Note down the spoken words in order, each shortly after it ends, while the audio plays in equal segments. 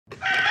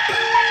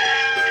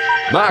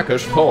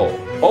Marcus Paul,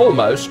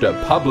 almost a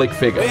public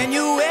figure.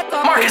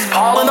 Marcus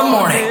Paul in the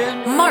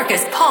morning.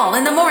 Marcus Paul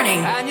in the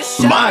morning.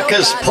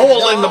 Marcus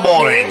Paul in the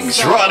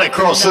mornings, right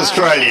across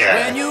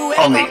Australia,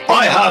 on the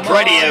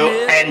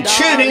iHeartRadio and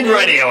TuneIn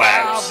radio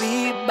apps.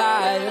 The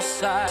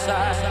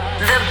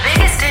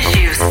biggest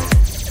issues.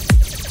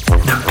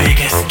 The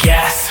biggest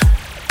guess.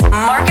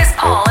 Marcus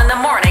Paul in the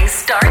morning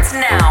starts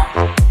now.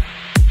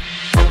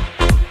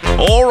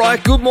 All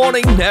right, good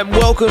morning and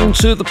welcome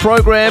to the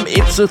program.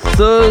 It's a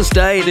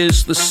Thursday. It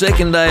is the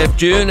 2nd day of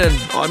June and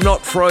I'm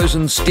not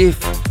frozen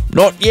stiff.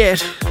 Not yet.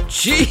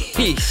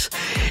 Jeez.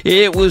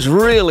 It was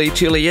really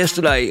chilly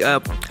yesterday.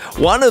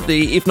 One of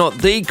the, if not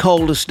the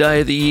coldest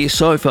day of the year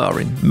so far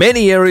in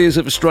many areas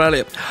of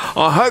Australia.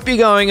 I hope you're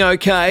going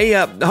okay.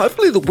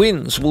 Hopefully the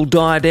winds will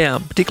die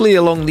down, particularly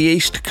along the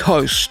east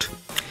coast.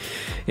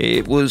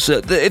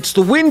 It's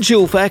the wind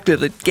chill factor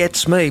that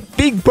gets me.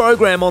 Big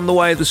program on the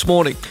way this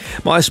morning.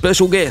 My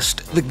special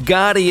guest, The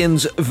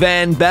Guardian's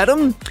Van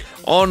Badham,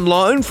 on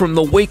loan from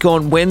the Week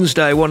on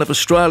Wednesday, one of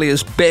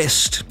Australia's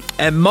best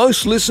and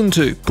most listened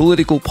to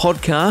political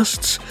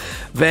podcasts.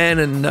 Van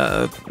and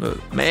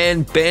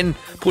Ben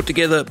put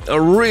together a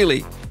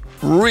really,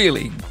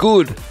 really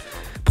good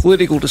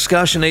political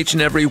discussion each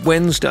and every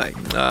Wednesday.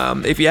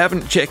 If you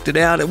haven't checked it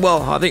out,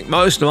 well, I think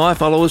most of my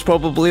followers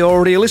probably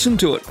already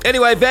listened to it.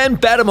 Anyway, Van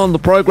Badham on the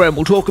program.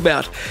 We'll talk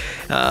about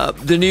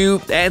the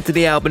new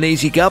Anthony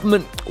Albanese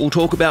government. We'll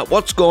talk about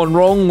what's gone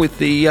wrong with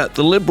the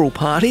Liberal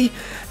Party,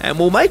 and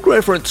we'll make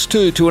reference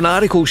to an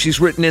article she's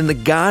written in The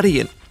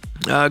Guardian.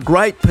 A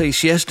great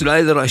piece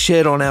yesterday that I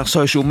shared on our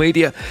social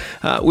media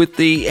with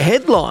the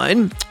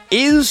headline,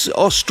 "Is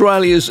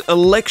Australia's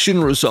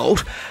election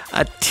result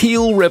a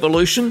teal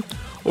revolution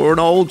or an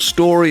old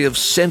story of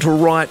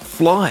centre-right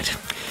flight?"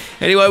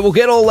 Anyway, we'll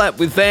get all that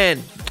with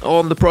Van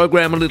on the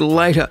program a little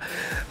later.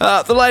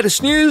 The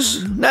latest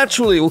news,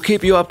 naturally, we'll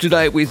keep you up to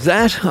date with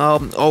that.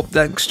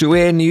 Thanks to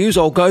Air News,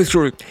 I'll go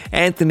through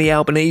Anthony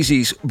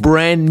Albanese's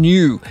brand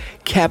new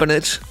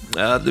cabinet.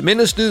 The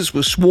ministers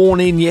were sworn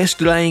in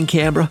yesterday in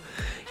Canberra.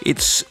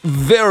 It's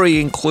very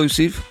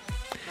inclusive,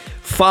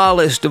 far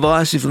less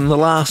divisive than the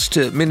last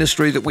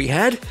ministry that we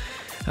had.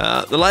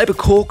 The Labor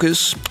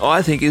caucus,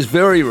 I think, is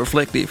very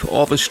reflective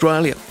of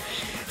Australia.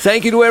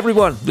 Thank you to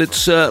everyone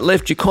that's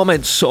left your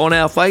comments on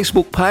our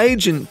Facebook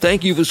page, and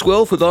thank you as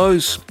well for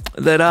those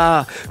that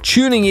are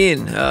tuning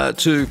in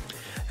to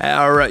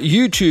our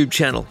YouTube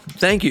channel.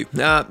 Thank you.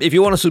 If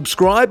you want to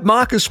subscribe,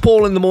 Marcus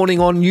Paul in the morning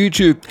on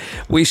YouTube.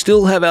 We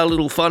still have our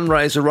little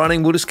fundraiser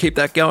running. We'll just keep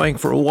that going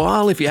for a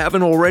while. If you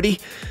haven't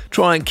already,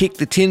 try and kick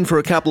the tin for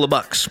a couple of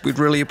bucks. We'd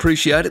really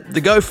appreciate it.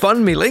 The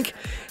GoFundMe link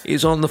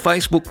is on the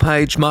Facebook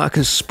page,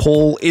 Marcus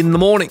Paul in the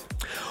morning.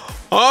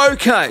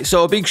 Okay,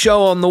 so a big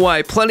show on the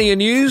way. Plenty of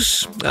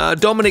news.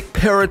 Dominic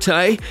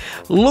Perrottet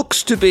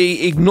looks to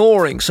be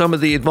ignoring some of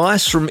the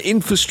advice from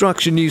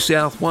Infrastructure New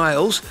South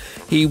Wales.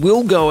 He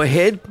will go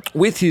ahead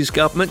with his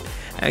government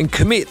and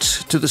commit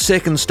to the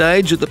second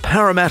stage of the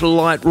Parramatta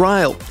Light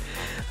Rail.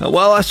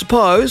 Well, I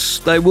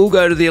suppose they will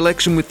go to the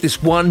election with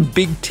this one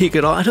big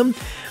ticket item.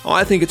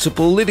 I think it's a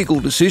political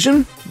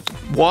decision.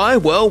 Why?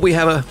 Well, we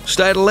have a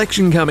state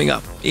election coming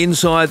up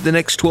inside the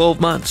next 12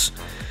 months.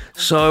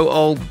 So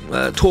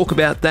I'll talk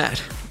about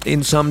that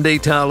in some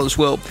detail as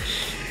well.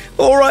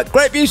 All right,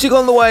 great music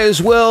on the way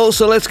as well.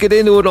 So let's get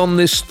into it on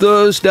this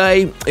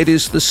Thursday. It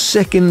is the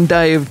 2nd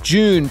day of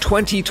June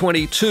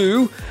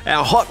 2022.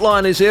 Our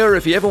hotline is there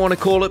if you ever want to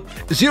call it,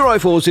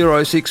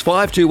 0406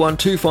 521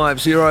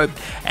 250.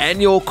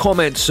 And your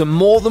comments are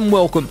more than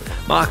welcome.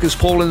 Marcus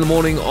Paul in the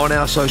morning on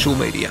our social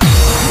media.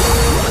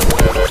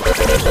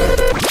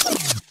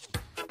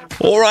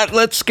 All right,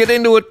 let's get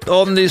into it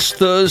on this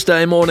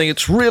Thursday morning.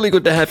 It's really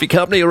good to have your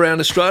company around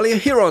Australia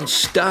here on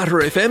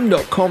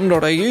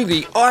starterfm.com.au,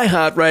 the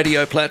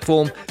iHeartRadio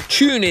platform.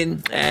 Tune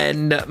in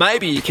and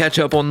maybe you catch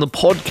up on the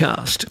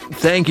podcast.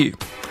 Thank you.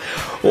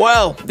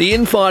 Well, the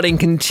infighting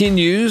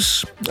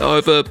continues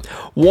over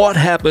what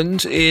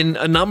happened in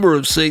a number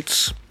of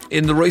seats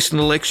in the recent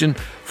election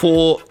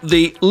for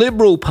the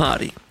Liberal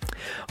Party.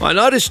 I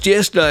noticed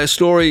yesterday a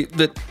story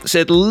that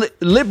said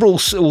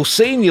Liberals, or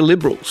senior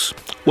Liberals,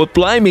 were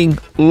blaming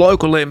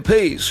local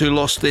MPs who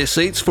lost their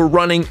seats for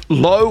running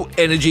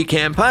low-energy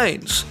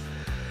campaigns.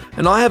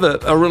 And I have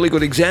a really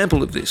good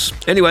example of this.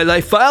 Anyway, they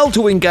failed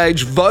to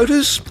engage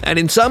voters and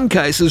in some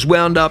cases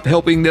wound up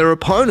helping their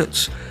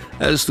opponents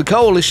as the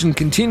coalition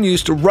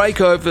continues to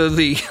rake over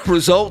the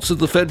results of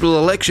the federal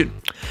election.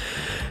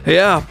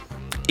 Yeah.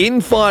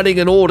 Infighting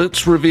and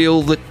audits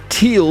reveal that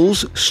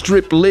Teals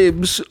strip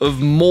Libs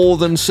of more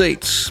than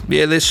seats.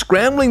 Yeah, they're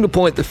scrambling to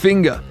point the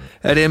finger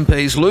at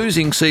MPs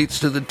losing seats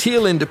to the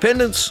Teal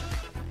independents.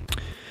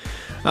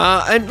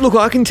 And look,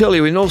 I can tell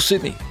you in North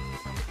Sydney,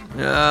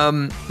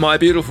 my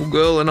beautiful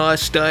girl and I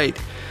stayed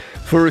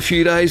for a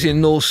few days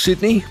in North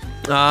Sydney.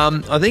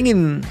 I think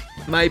in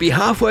maybe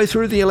halfway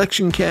through the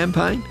election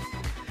campaign.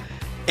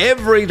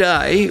 Every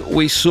day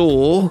we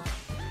saw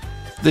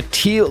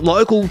the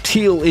local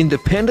Teal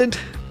independent.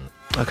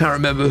 I can't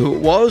remember who it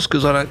was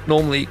because I don't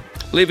normally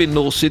live in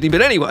North Sydney.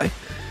 But anyway,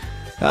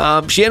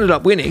 She ended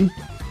up winning.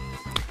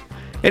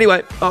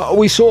 Anyway,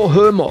 we saw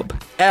her mob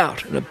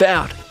out and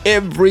about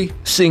every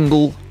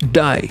single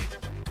day.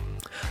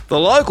 The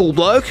local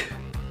bloke,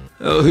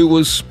 who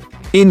was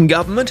in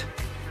government,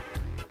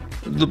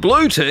 the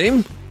blue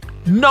team,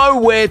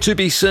 nowhere to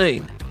be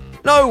seen.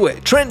 Nowhere.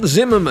 Trent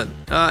Zimmerman,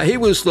 he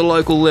was the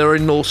local there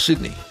in North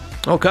Sydney.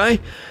 Okay?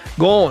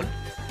 Gone.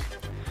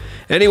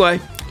 Anyway,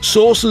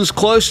 sources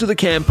close to the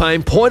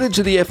campaign pointed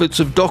to the efforts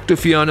of Dr.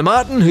 Fiona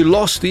Martin, who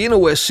lost the inner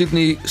West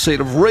Sydney seat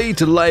of Reid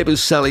to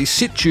Labor's Sally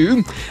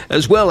Situ,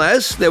 as well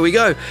as, there we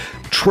go,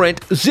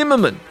 Trent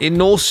Zimmerman in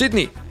North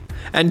Sydney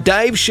and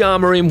Dave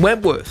Sharma in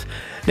Wentworth.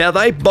 Now,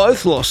 they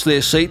both lost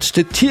their seats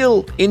to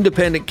Teal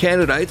independent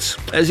candidates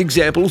as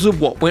examples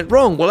of what went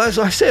wrong. Well, as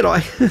I said,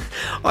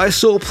 I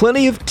saw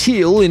plenty of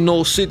Teal in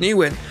North Sydney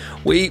when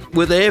we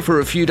were there for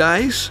a few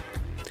days,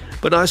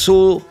 but I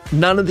saw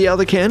none of the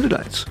other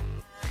candidates.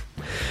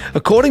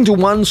 According to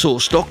one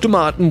source, Dr.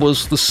 Martin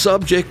was the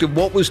subject of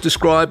what was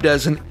described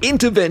as an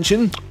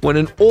intervention when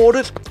an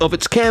audit of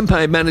its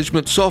campaign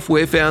management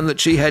software found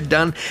that she had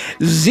done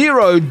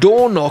 0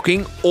 door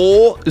knocking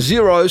or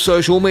 0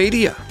 social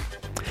media.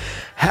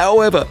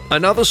 However,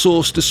 another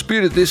source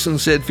disputed this and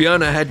said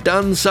Fiona had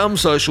done some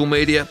social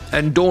media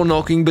and door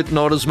knocking, but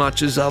not as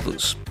much as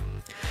others.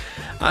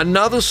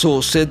 Another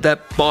source said that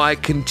by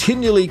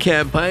continually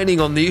campaigning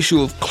on the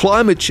issue of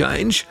climate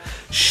change,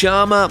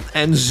 Sharma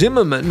and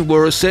Zimmerman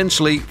were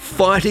essentially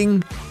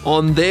fighting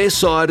on their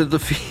side of the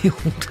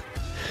field.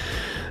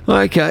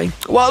 Okay,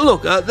 well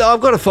look, I've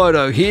got a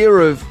photo here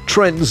of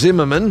Trent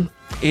Zimmerman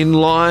in a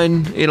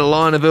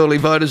line of early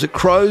voters at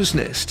Crow's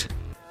Nest.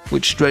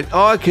 Which street?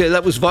 Oh, okay,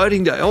 that was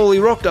voting day. Oh, he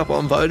rocked up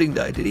on voting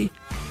day, did he?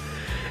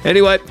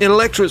 Anyway, in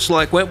electorates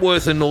like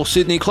Wentworth and North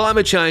Sydney,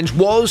 climate change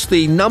was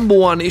the number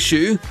one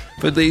issue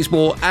for these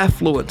more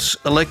affluent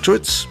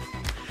electorates.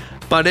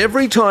 But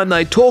every time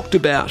they talked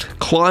about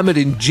climate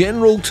in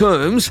general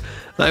terms,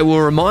 they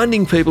were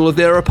reminding people of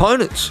their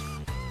opponents,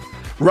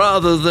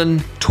 rather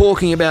than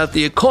talking about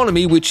the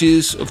economy, which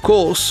is, of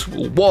course,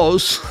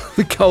 was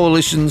the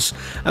coalition's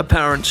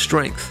apparent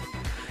strength.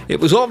 It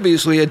was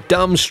obviously a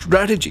dumb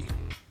strategy.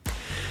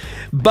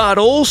 But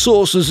all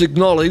sources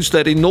acknowledge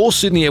that in North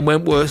Sydney and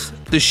Wentworth,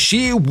 the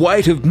sheer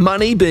weight of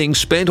money being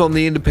spent on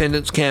the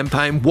independence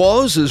campaign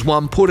was, as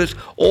one put it,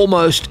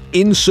 almost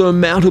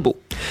insurmountable.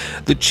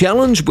 The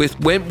challenge with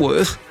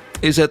Wentworth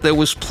is that there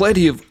was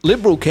plenty of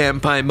Liberal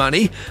campaign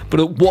money,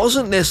 but it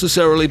wasn't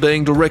necessarily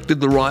being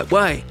directed the right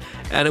way,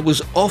 and it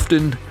was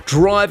often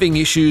driving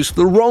issues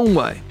the wrong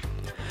way.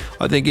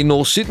 I think in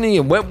North Sydney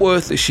and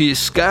Wentworth, the sheer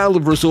scale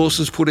of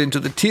resources put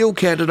into the Teal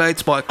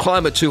candidates by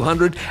Climate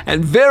 200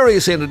 and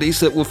various entities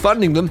that were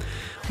funding them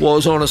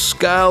was on a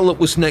scale that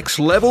was next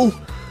level.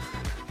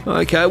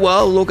 Okay,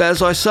 well, look,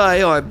 as I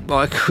say,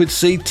 I could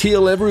see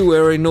Teal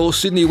everywhere in North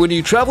Sydney. When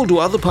you travel to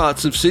other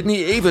parts of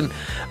Sydney, even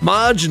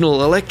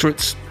marginal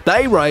electorates,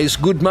 they raise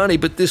good money,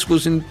 but this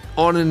was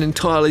on an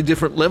entirely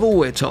different level,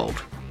 we're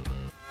told.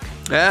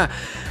 Kylie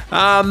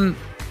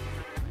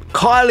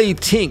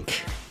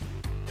Tink.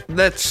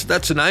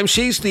 That's her name.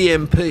 She's the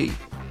MP.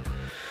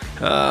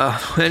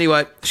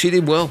 Anyway, she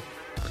did well.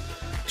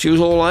 She was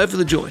all over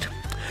the joint.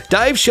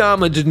 Dave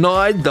Sharma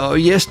denied, though,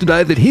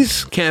 yesterday that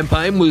his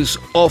campaign was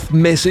off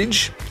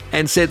message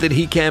and said that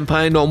he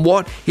campaigned on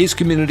what his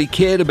community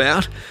cared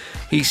about.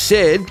 He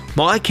said,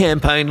 "My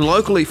campaign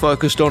locally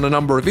focused on a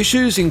number of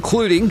issues,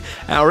 including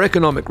our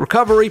economic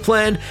recovery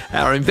plan,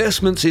 our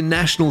investments in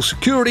national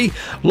security,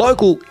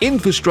 local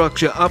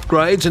infrastructure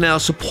upgrades, and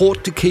our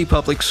support to key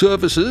public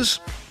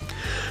services.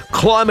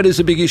 Climate is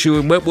a big issue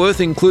in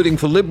Wentworth, including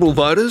for Liberal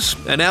voters,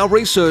 and our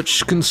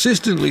research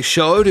consistently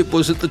showed it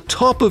was at the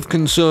top of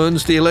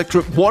concerns the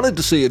electorate wanted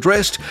to see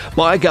addressed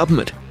by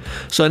government.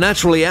 So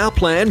naturally, our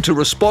plan to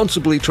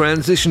responsibly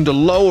transition to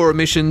lower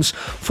emissions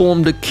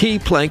formed a key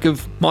plank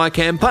of my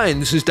campaign."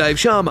 This is Dave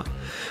Sharma.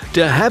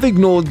 "To have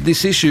ignored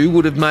this issue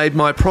would have made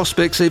my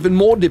prospects even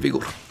more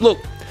difficult." Look,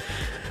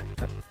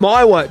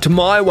 my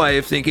way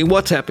of thinking,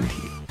 what's happened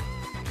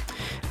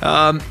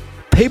here?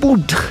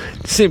 People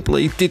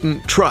simply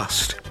didn't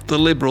trust the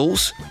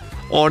Liberals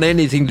on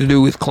anything to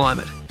do with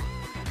climate.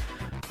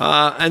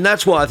 And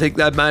that's why I think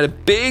they've made a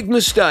big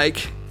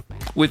mistake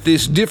with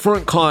this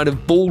different kind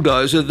of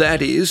bulldozer,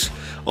 that is,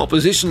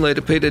 opposition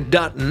leader Peter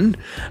Dutton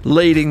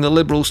leading the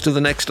Liberals to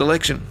the next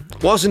election.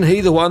 Wasn't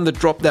he the one that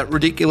dropped that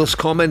ridiculous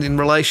comment in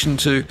relation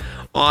to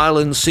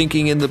islands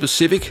sinking in the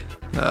Pacific,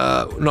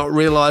 not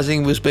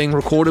realising it was being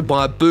recorded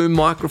by a boom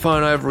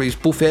microphone over his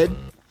buff head?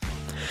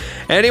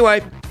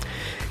 Anyway,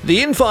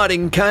 the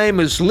infighting came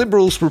as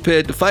Liberals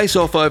prepared to face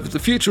off over the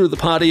future of the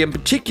party, and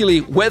particularly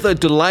whether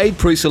delayed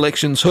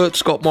pre-selections hurt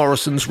Scott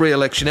Morrison's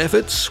re-election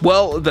efforts.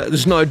 Well,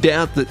 there's no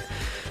doubt that,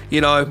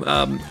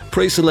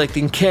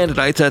 pre-selecting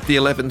candidates at the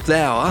 11th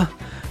hour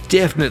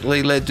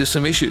definitely led to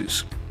some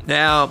issues.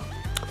 Now,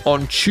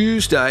 on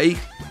Tuesday,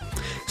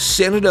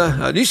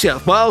 New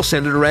South Wales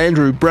Senator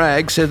Andrew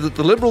Bragg said that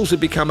the Liberals had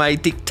become a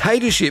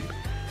dictatorship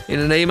in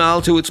an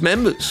email to its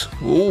members.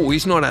 Oh,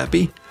 he's not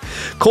happy.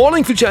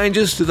 Calling for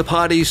changes to the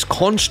party's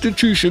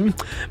constitution,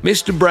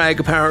 Mr Bragg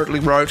apparently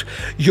wrote,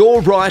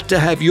 "Your right to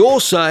have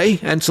your say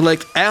and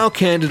select our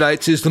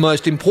candidates is the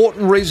most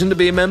important reason to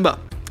be a member.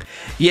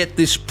 Yet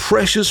this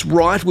precious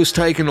right was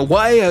taken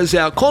away as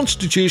our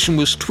constitution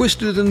was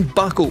twisted and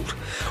buckled.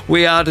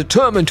 We are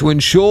determined to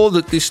ensure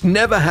that this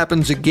never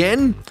happens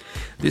again."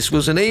 This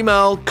was an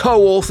email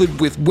co-authored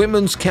with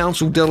Women's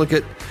Council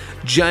delegate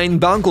Jane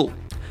Bunkle.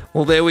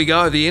 Well, there we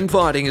go, the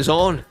infighting is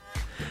on.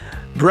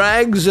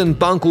 Bragg's and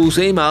Bunkle's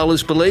email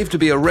is believed to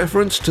be a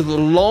reference to the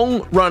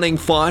long-running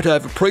fight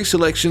over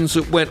pre-selections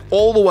that went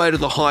all the way to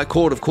the High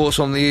Court, of course,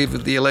 on the eve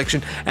of the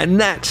election, and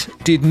that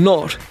did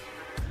not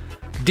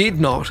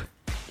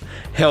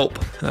help,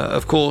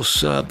 of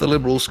course, the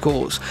Liberals'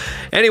 cause.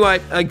 Anyway,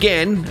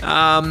 again,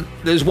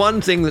 there's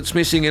one thing that's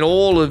missing in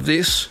all of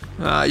this.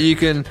 You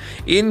can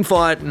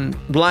infight and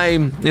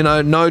blame,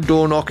 no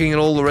door knocking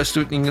and all the rest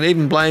of it. You can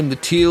even blame the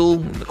Teal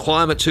and the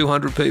Climate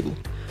 200 people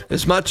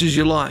as much as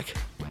you like.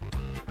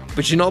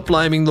 But you're not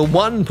blaming the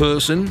one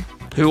person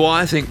who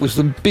I think was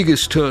the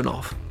biggest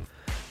turn-off,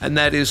 and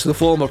that is the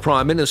former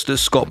Prime Minister,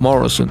 Scott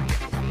Morrison.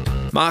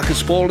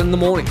 Marcus Paul in the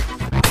morning.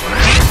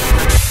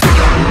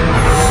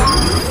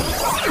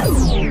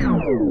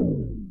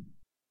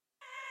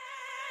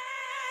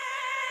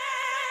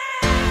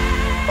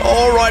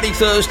 Alrighty,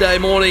 Thursday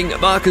morning,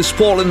 Marcus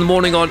Paul in the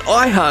morning on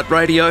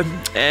iHeartRadio,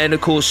 and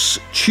of course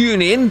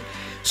tune in,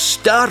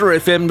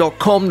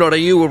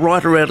 starterfm.com.au. We're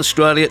right around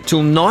Australia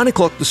till 9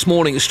 o'clock this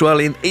morning,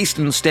 Australian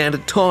Eastern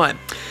Standard Time.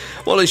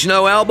 Well, as you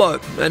know, Albo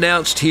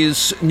announced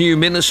his new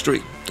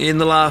ministry in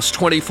the last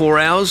 24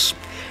 hours,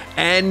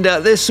 and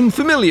there's some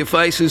familiar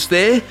faces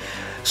there,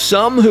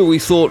 some who we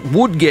thought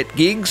would get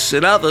gigs,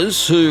 and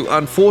others who,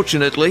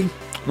 unfortunately,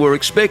 were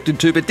expected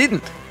to but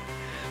didn't.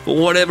 For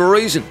whatever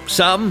reason.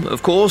 Some,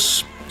 of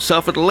course,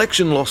 suffered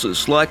election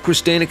losses, like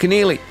Christina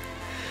Keneally.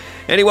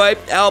 Anyway,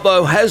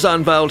 Albo has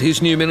unveiled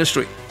his new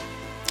ministry.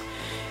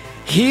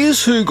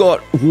 Here's who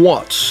got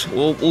what.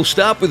 Well, we'll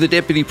start with the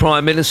Deputy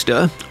Prime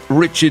Minister,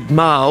 Richard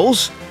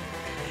Marles.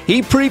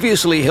 He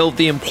previously held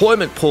the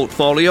employment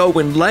portfolio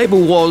when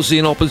Labor was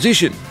in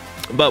opposition,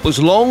 but was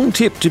long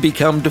tipped to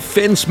become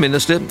Defence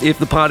Minister if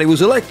the party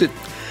was elected.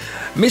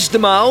 Mr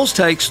Marles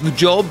takes the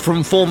job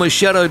from former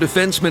Shadow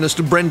Defence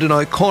Minister Brendan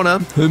O'Connor,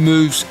 who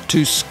moves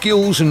to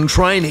Skills and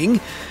Training.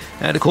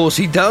 And of course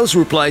he does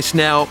replace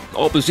now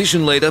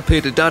Opposition Leader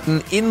Peter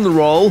Dutton in the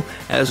role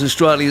as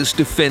Australia's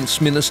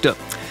Defence Minister.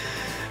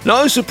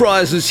 No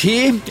surprises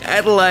here.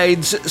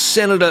 Adelaide's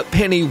Senator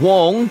Penny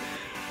Wong,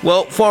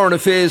 well, Foreign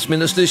Affairs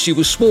Minister, she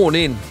was sworn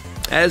in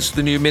as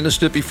the new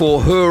minister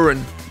before her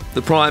and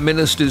the Prime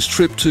Minister's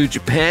trip to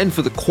Japan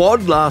for the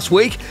Quad last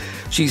week.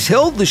 She's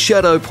held the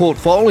shadow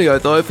portfolio,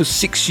 though, for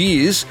 6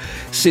 years,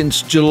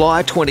 since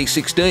July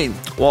 2016,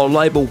 while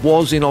Labor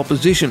was in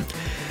opposition.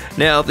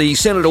 Now, the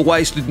Senator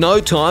wasted no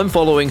time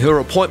following her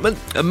appointment,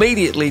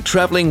 immediately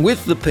travelling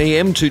with the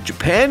PM to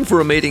Japan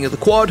for a meeting of the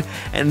Quad,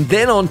 and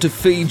then on to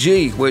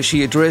Fiji, where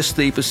she addressed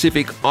the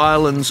Pacific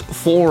Islands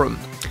Forum.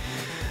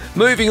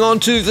 Moving on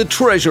to the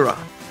Treasurer.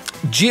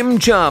 Jim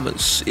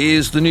Chalmers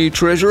is the new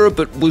Treasurer,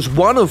 but was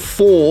one of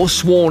 4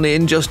 sworn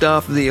in just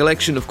after the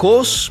election, of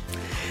course.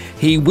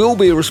 He will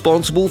be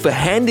responsible for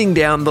handing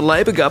down the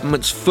Labor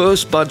government's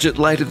first budget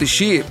later this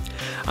year.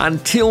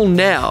 Until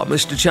now,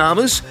 Mr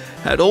Chalmers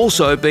had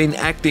also been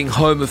acting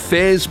Home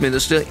Affairs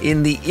Minister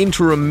in the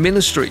interim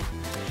ministry.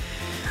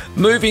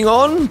 Moving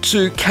on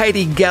to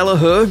Katie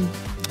Gallagher.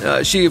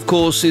 She, of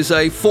course, is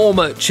a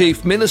former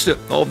Chief Minister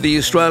of the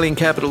Australian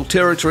Capital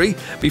Territory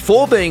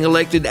before being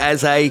elected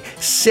as a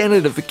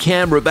Senator for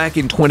Canberra back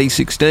in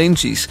 2016.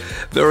 She's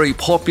very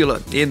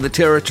popular in the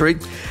Territory.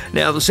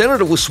 Now, the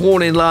Senator was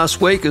sworn in last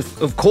week,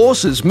 of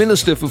course, as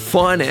Minister for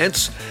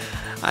Finance,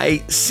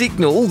 a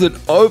signal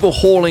that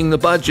overhauling the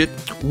budget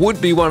would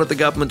be one of the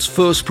government's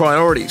first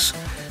priorities.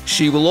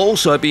 She will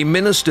also be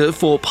Minister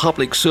for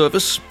Public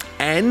Service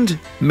and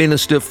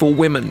Minister for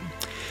Women.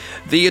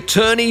 The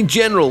Attorney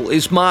General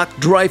is Mark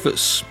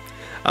Dreyfus,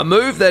 a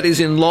move that is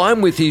in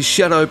line with his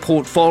shadow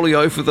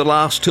portfolio for the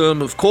last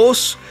term, of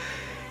course.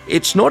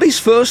 It's not his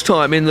first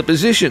time in the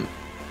position.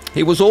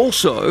 He was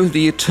also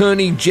the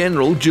Attorney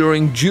General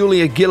during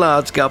Julia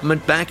Gillard's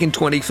government back in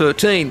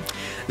 2013.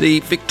 The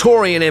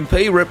Victorian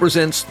MP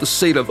represents the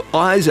seat of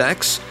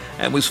Isaacs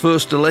and was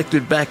first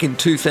elected back in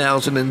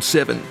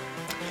 2007.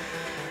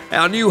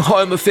 Our new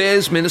Home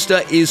Affairs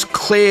Minister is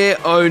Claire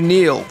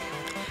O'Neill.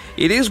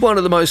 It is one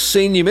of the most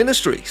senior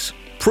ministries,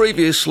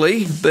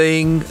 previously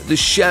being the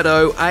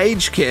shadow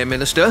aged care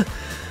minister.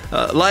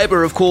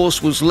 Labor, of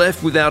course, was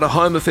left without a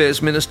Home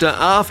Affairs Minister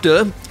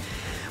after,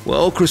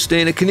 well,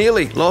 Christina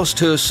Keneally lost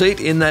her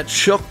seat in that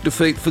shock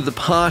defeat for the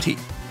party.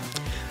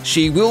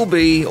 She will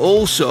be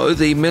also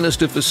the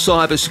Minister for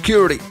Cyber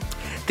Security.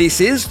 This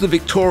is the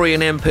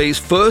Victorian MP's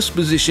first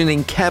position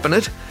in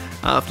Cabinet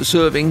after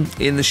serving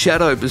in the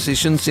shadow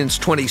position since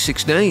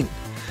 2016.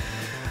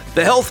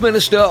 The Health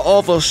Minister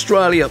of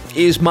Australia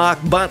is Mark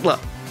Butler.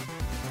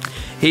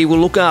 He will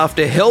look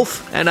after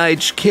health and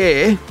aged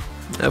care,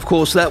 Of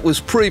course, that was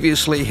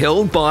previously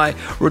held by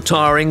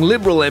retiring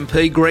Liberal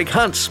MP Greg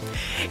Hunt.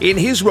 In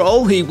his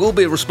role, he will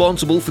be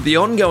responsible for the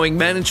ongoing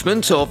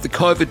management of the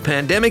COVID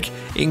pandemic,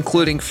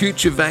 including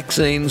future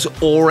vaccines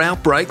or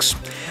outbreaks.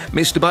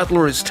 Mr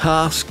Butler is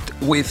tasked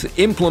with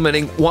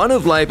implementing one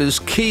of Labor's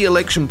key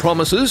election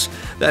promises,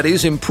 that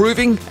is,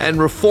 improving and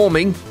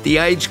reforming the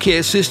aged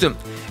care system.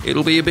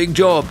 It'll be a big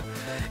job,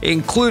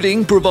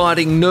 including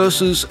providing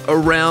nurses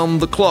around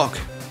the clock.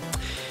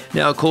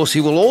 Now, of course,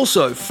 he will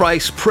also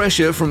face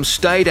pressure from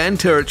state and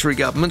territory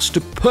governments to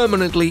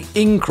permanently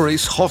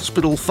increase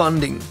hospital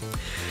funding.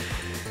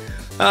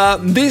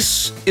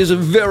 This is a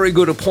very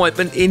good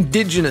appointment.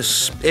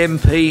 Indigenous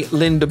MP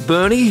Linda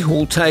Burney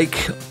will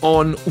take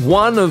on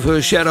one of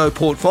her shadow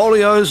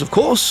portfolios, of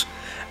course,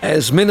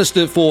 as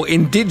Minister for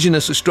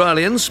Indigenous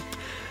Australians.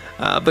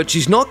 But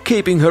she's not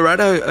keeping her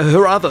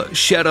other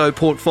shadow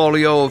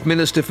portfolio of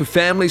Minister for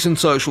Families and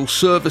Social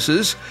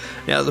Services.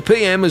 Now, the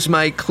PM has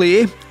made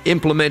clear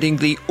implementing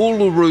the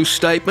Uluru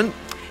Statement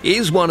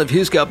is one of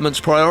his government's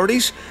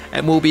priorities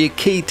and will be a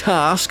key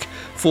task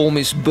for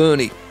Miss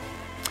Burney.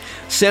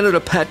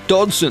 Senator Pat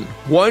Dodson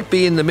won't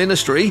be in the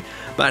ministry,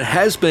 but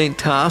has been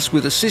tasked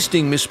with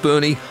assisting Miss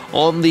Burney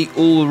on the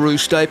Uluru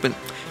Statement.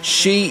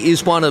 She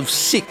is one of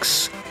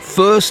 6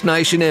 First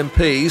Nation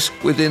MPs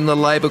within the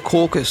Labor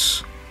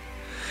caucus.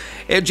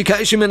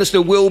 Education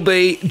Minister will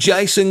be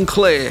Jason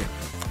Clare.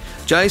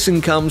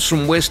 Jason comes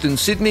from Western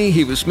Sydney.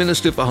 He was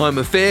Minister for Home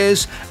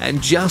Affairs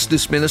and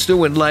Justice Minister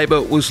when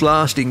Labor was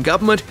last in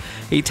government.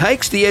 He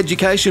takes the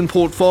education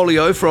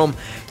portfolio from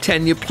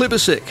Tanya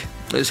Plibersek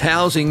as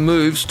housing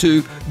moves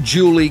to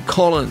Julie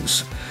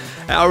Collins.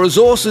 Our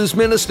Resources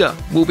Minister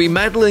will be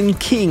Madeleine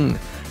King,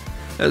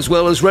 as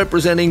well as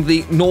representing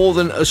the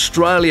Northern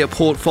Australia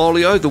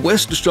portfolio. The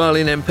West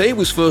Australian MP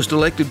was first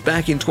elected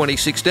back in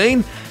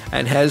 2016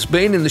 and has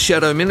been in the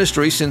shadow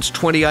ministry since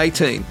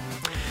 2018.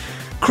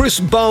 Chris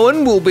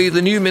Bowen will be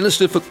the new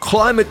Minister for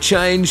Climate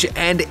Change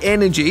and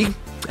Energy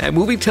and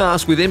will be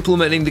tasked with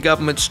implementing the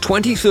government's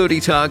 2030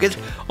 target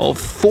of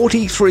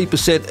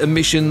 43%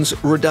 emissions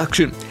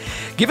reduction.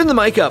 Given the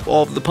makeup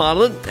of the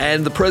Parliament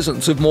and the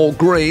presence of more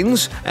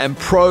Greens and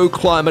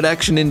pro-climate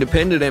action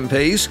independent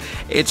MPs,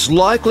 it's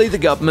likely the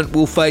government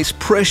will face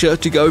pressure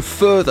to go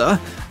further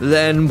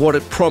than what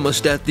it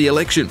promised at the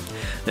election.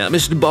 Now,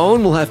 Mr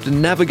Bowen will have to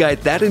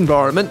navigate that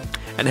environment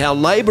and how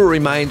Labor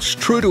remains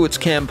true to its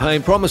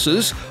campaign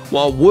promises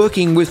while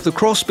working with the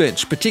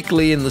crossbench,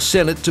 particularly in the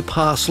Senate, to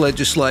pass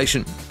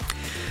legislation.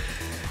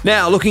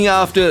 Now, looking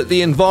after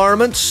the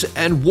Environment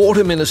and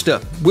Water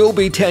Minister will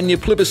be Tanya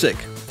Plibersek.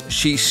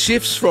 She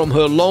shifts from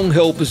her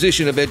long-held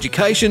position of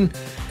Education.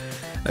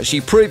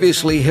 She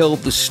previously held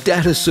the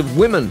Status of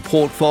Women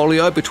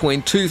portfolio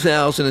between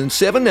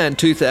 2007 and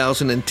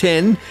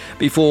 2010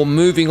 before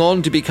moving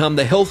on to become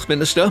the Health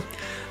Minister.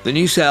 The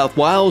New South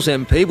Wales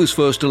MP was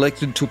first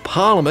elected to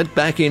Parliament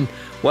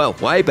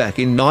way back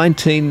in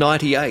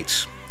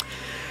 1998.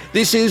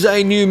 This is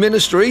a new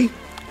ministry,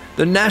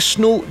 the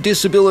National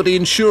Disability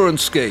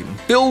Insurance Scheme.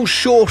 Bill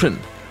Shorten,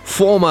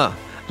 former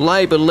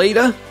Labor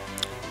leader,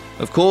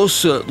 of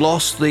course,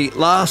 lost the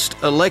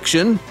last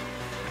election,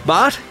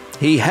 but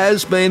he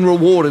has been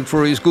rewarded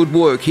for his good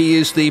work. He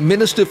is the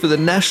Minister for the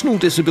National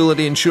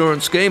Disability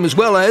Insurance Scheme as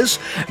well as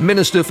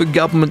Minister for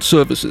Government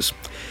Services.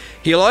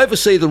 He'll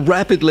oversee the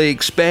rapidly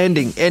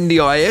expanding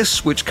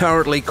NDIS, which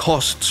currently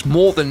costs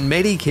more than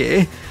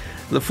Medicare.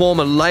 The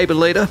former Labor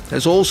leader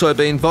has also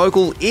been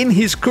vocal in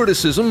his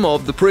criticism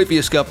of the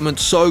previous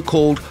government's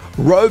so-called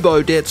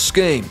robo-debt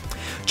scheme.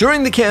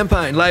 During the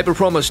campaign, Labor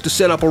promised to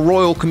set up a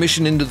royal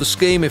commission into the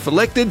scheme if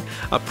elected,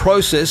 a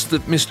process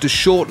that Mr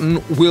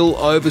Shorten will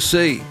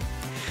oversee.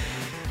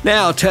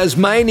 Now,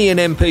 Tasmanian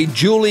MP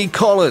Julie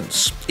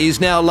Collins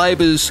is now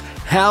Labor's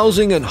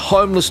Housing and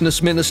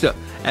Homelessness Minister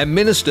and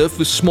Minister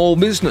for Small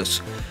Business.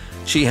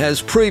 She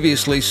has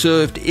previously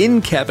served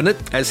in Cabinet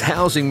as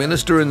Housing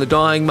Minister in the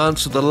dying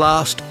months of the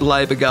last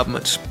Labor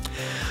government.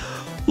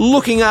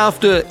 Looking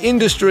after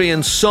industry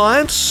and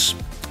science,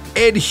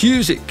 Ed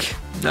Husick,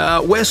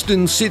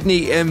 Western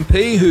Sydney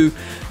MP who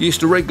used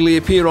to regularly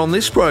appear on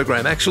this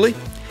program actually.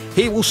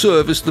 He will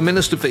serve as the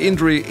Minister for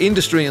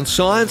Industry and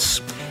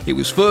Science. He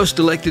was first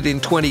elected in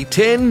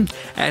 2010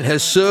 and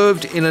has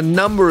served in a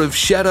number of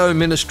shadow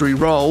ministry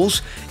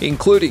roles,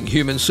 including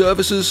Human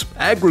Services,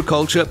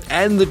 Agriculture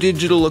and the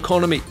Digital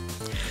Economy.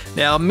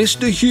 Now,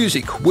 Mr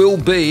Husick will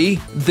be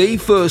the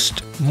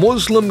first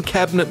Muslim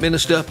Cabinet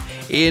Minister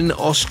in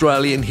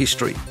Australian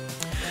history.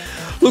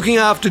 Looking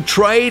after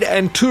trade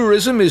and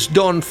tourism is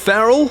Don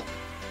Farrell.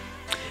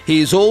 He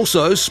is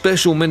also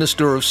Special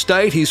Minister of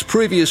State. His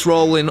previous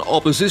role in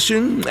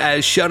opposition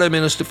as Shadow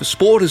Minister for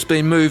Sport has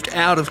been moved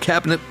out of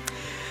Cabinet.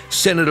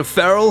 Senator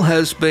Farrell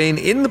has been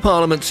in the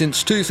Parliament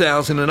since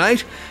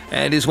 2008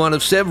 and is one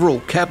of several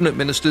Cabinet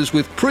Ministers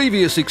with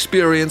previous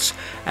experience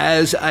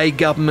as a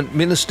government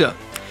minister.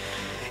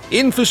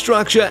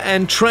 Infrastructure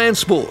and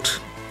transport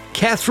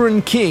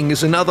Catherine King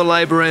is another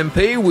Labor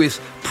MP with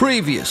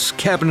previous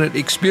cabinet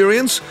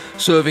experience,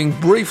 serving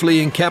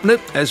briefly in cabinet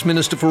as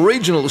Minister for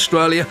Regional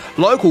Australia,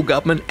 Local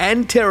Government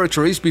and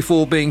Territories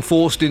before being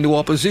forced into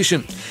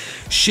opposition.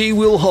 She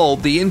will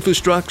hold the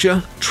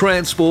Infrastructure,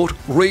 Transport,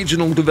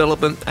 Regional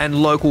Development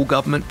and Local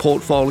Government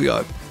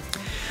portfolio.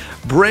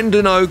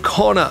 Brendan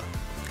O'Connor.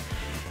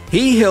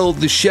 He held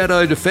the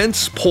Shadow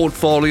Defence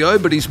portfolio,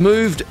 but he's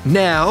moved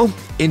now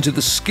into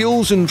the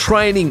Skills and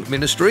Training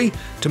Ministry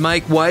to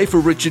make way for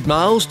Richard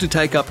Marles to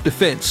take up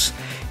defence.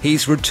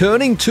 He's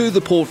returning to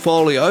the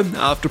portfolio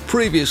after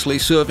previously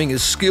serving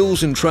as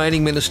Skills and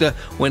Training Minister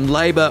when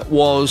Labor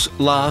was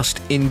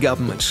last in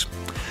government.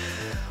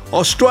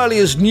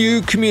 Australia's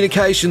new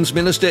Communications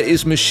Minister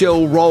is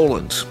Michelle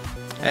Rowland,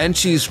 and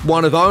she's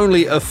one of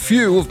only a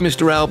few of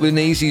Mr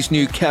Albanese's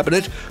new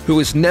cabinet who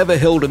has never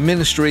held a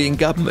ministry in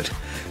government.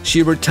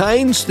 She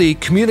retains the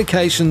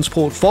communications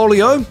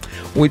portfolio,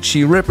 which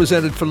she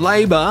represented for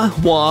Labor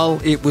while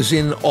it was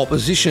in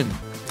opposition.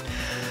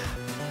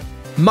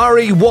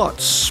 Murray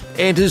Watts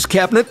enters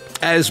cabinet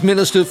as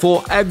Minister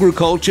for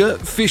Agriculture,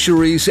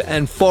 Fisheries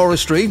and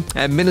Forestry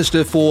and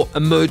Minister for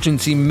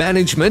Emergency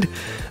Management.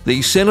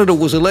 The senator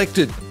was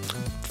elected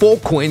for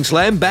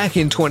Queensland back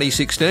in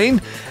 2016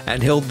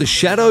 and held the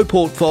shadow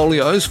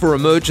portfolios for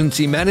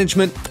emergency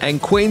management and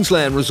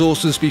Queensland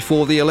resources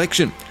before the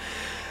election.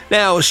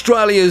 Now,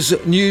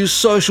 Australia's new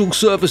Social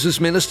Services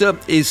Minister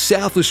is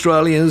South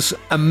Australia's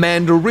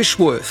Amanda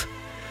Rishworth.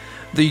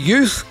 The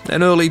Youth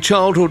and Early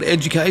Childhood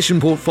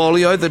Education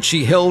portfolio that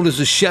she held as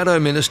a shadow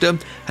minister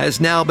has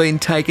now been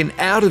taken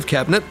out of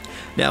cabinet.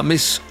 Now,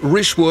 Miss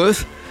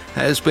Rishworth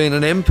has been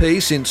an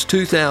MP since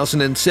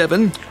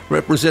 2007,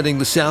 representing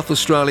the South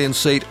Australian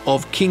seat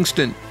of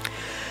Kingston.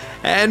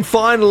 And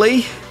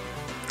finally,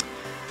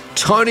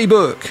 Tony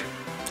Burke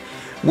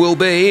will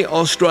be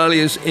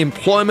Australia's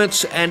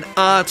Employments and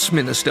Arts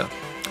Minister.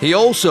 He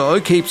also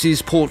keeps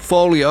his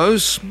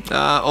portfolios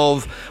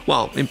of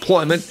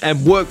employment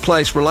and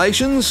workplace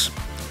relations,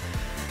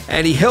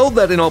 and he held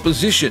that in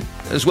opposition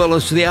as well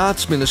as the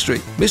Arts Ministry.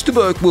 Mr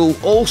Burke will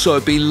also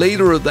be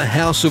Leader of the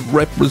House of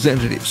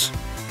Representatives.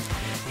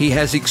 He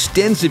has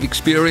extensive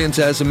experience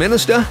as a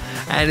minister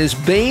and has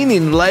been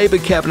in Labor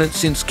cabinet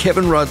since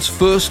Kevin Rudd's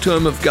first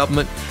term of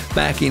government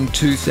back in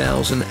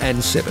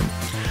 2007.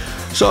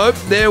 So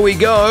there we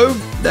go.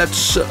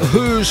 That's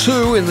who's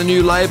who in the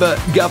new Labor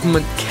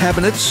government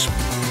cabinets.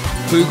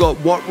 Who got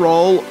what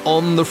role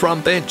on the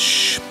front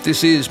bench?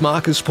 This is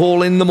Marcus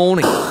Paul in the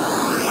morning.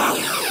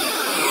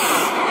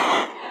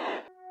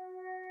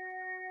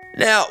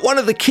 Now, one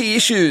of the key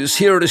issues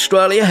here at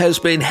Australia has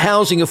been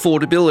housing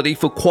affordability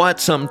for quite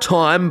some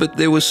time, but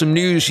there was some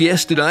news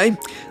yesterday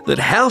that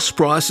house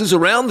prices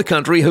around the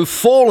country have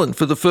fallen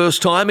for the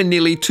first time in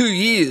nearly 2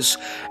 years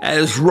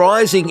as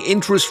rising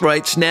interest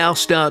rates now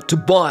start to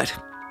bite.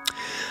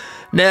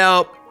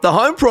 Now, the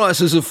home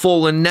prices have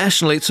fallen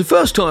nationally. It's the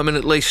first time in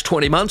at least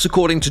 20 months,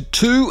 according to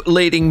two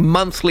leading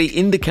monthly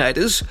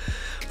indicators,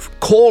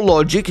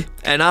 CoreLogic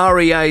and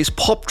REA's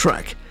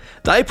PopTrack.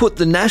 They put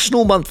the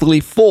national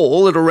monthly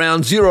fall at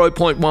around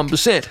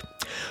 0.1%.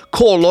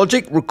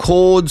 CoreLogic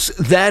records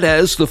that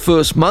as the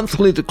first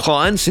monthly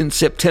decline since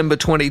September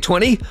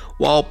 2020,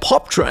 while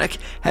PopTrack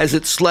has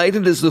it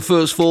slated as the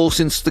first fall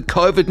since the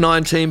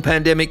COVID-19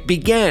 pandemic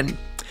began.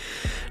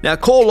 Now,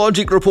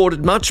 CoreLogic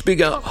reported much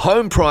bigger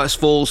home price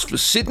falls for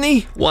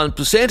Sydney,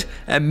 1%,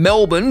 and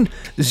Melbourne,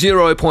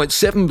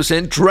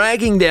 0.7%,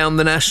 dragging down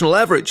the national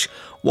average,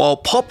 while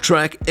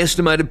PopTrack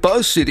estimated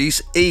both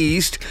cities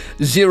eased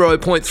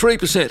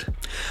 0.3%.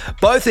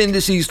 Both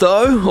indices,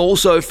 though,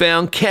 also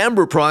found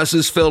Canberra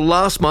prices fell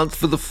last month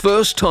for the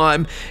first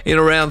time in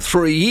around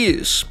 3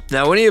 years.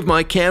 Now, any of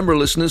my Canberra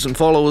listeners and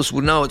followers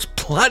will know it's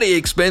bloody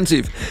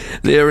expensive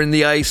there in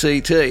the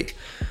ACT.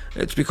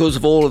 It's because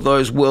of all of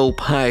those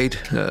well-paid,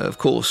 of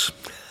course,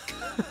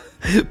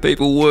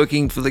 people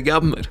working for the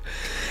government.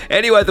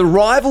 Anyway, the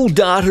rival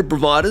data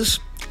providers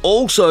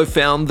also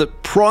found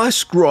that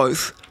price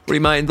growth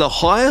remained the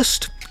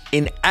highest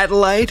in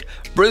Adelaide,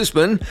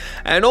 Brisbane,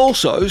 and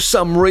also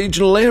some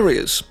regional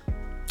areas.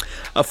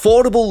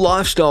 Affordable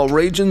lifestyle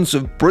regions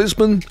of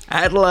Brisbane,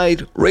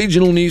 Adelaide,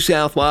 regional New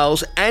South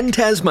Wales and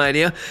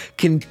Tasmania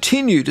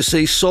continue to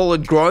see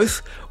solid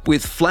growth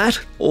with flat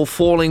or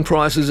falling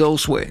prices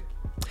elsewhere.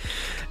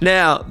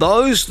 Now,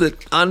 those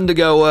that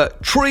undergo a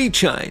tree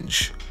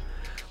change,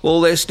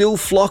 well, they're still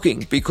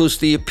flocking because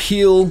the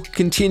appeal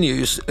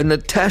continues.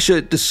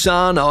 Natasha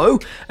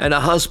DeSarno and her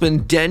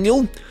husband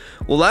Daniel,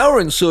 well, they were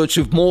in search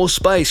of more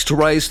space to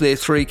raise their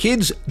 3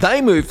 kids.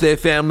 They moved their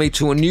family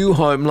to a new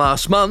home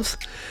last month.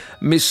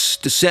 Miss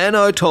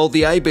DeSarno told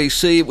the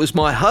ABC it was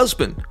my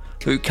husband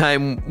who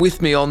came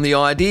with me on the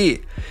idea.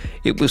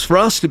 It was for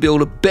us to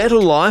build a better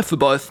life for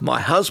both my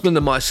husband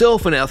and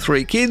myself and our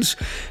 3 kids,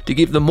 to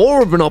give them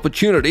more of an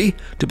opportunity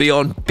to be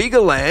on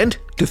bigger land,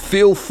 to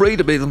feel free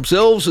to be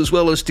themselves, as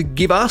well as to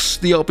give us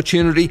the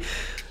opportunity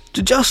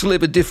to just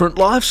live a different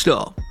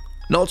lifestyle.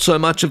 Not so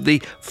much of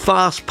the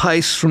fast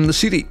pace from the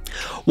city.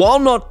 While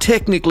not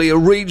technically a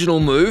regional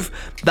move,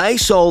 they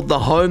sold the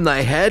home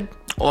they had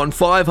on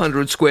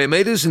 500 square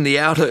metres in the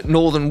outer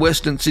northern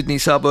western Sydney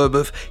suburb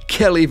of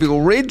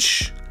Kellyville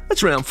Ridge.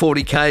 That's around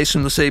 40 k's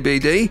from the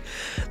CBD.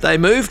 They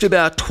moved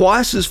about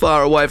twice as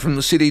far away from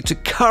the city to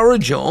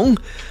Kurrajong,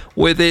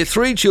 where their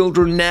 3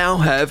 children now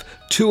have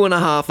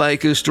 2.5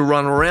 acres to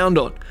run around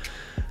on.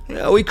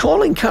 Are we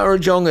calling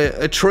Kurrajong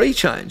a tree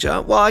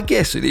changer? Well, I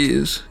guess it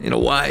is, in a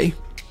way.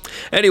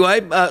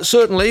 Anyway,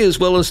 certainly, as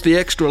well as the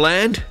extra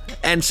land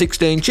and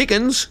 16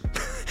 chickens,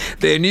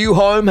 their new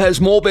home has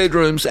more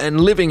bedrooms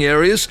and living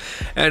areas,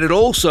 and it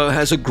also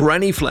has a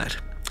granny flat.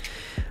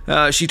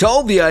 She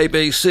told the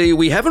ABC,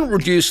 "We haven't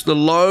reduced the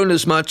loan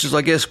as much as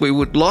I guess we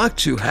would like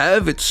to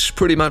have. It's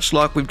pretty much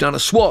like we've done a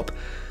swap.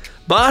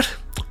 But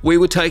we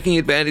were taking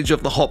advantage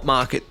of the hot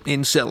market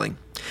in selling."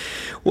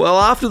 Well,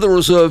 after the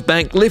Reserve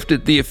Bank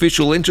lifted the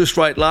official interest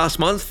rate last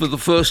month for the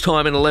first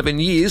time in 11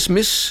 years,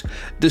 Miss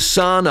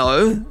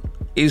DeSarno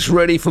is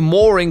ready for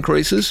more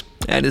increases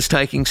and is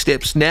taking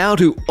steps now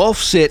to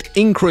offset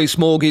increased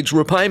mortgage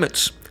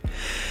repayments.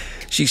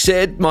 She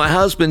said, "My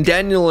husband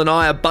Daniel and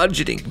I are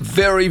budgeting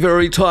very,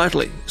 very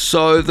tightly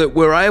so that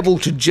we're able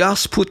to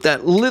just put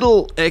that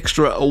little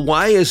extra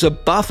away as a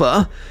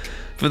buffer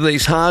for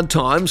these hard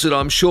times that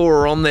I'm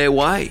sure are on their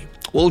way."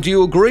 Well, do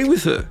you agree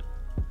with her?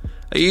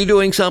 Are you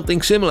doing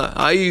something similar?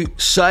 Are you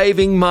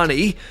saving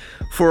money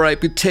for a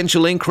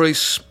potential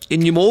increase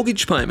in your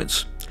mortgage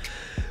payments?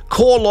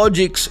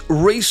 CoreLogic's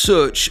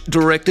research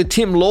director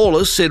Tim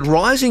Lawless said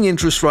rising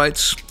interest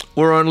rates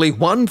were only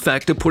one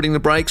factor putting the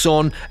brakes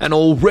on an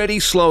already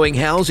slowing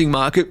housing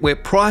market where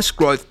price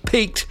growth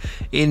peaked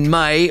in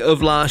May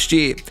of last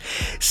year.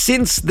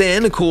 Since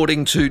then,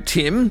 according to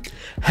Tim,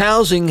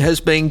 housing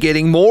has been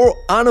getting more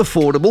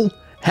unaffordable.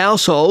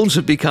 Households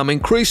have become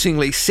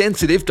increasingly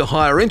sensitive to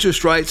higher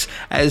interest rates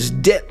as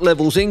debt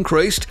levels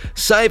increased,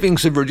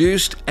 savings have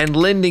reduced, and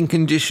lending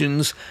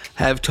conditions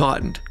have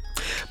tightened.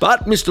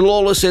 But Mr.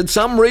 Lawler said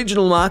some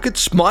regional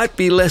markets might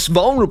be less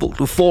vulnerable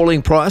to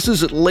falling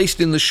prices, at least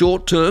in the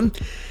short term.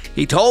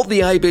 He told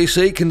the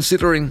ABC,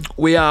 considering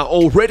we are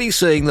already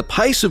seeing the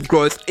pace of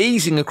growth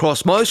easing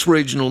across most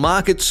regional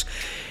markets,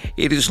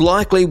 it is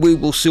likely we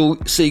will still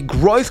see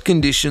growth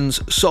conditions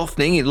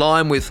softening in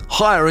line with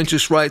higher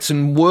interest rates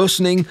and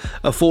worsening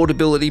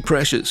affordability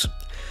pressures.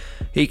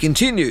 He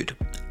continued,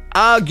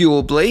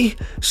 "Arguably,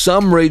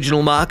 some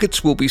regional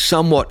markets will be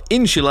somewhat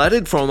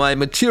insulated from a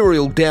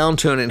material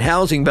downturn in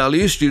housing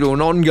values due to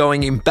an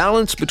ongoing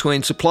imbalance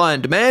between supply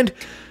and demand,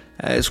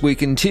 as we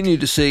continue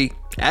to see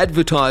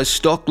advertised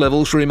stock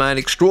levels remain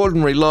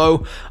extraordinarily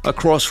low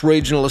across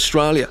regional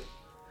Australia."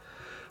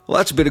 Well,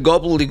 that's a bit of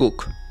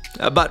gobbledygook.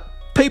 But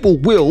people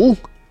will,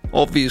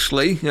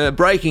 obviously,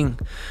 breaking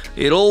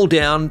it all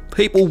down,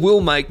 people will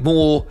make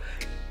more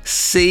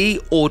C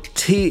or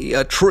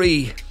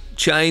tree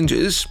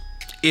changes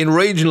in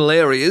regional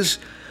areas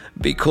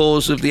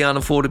because of the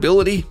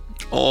unaffordability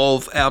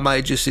of our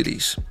major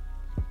cities.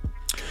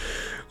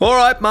 All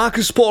right,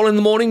 Marcus Paul in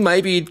the morning.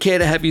 Maybe you'd care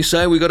to have your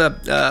say. We got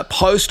a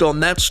post on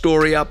that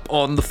story up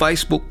on the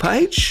Facebook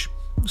page,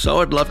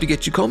 so I'd love to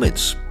get your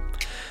comments.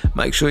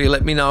 Make sure you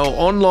let me know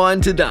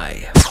online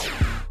today.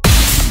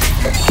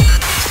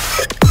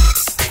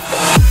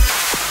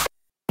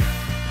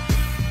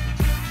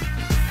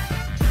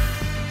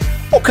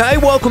 Okay,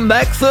 welcome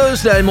back.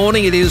 Thursday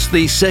morning, it is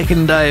the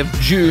 2nd day of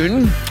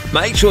June.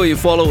 Make sure you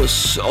follow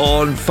us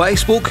on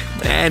Facebook,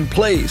 and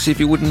please, if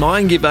you wouldn't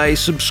mind, give a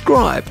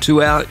subscribe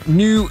to our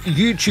new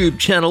YouTube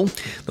channel.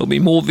 There'll be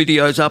more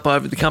videos up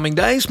over the coming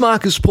days.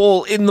 Marcus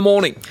Paul in the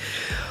morning.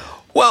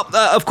 Well,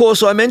 of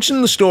course, I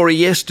mentioned the story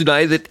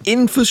yesterday that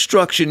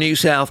Infrastructure New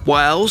South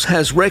Wales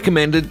has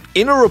recommended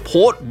in a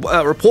report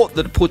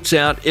that it puts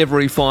out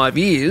every 5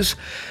 years,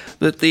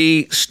 that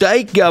the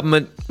state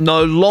government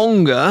no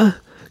longer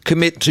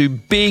commit to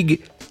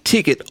big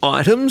ticket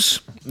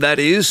items. That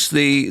is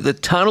the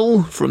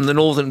tunnel from the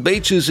northern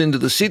beaches into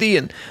the city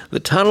and the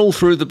tunnel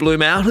through the Blue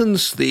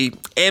Mountains, the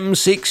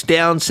M6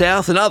 down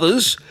south and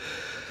others.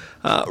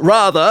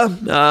 Rather,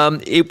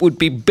 it would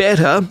be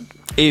better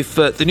if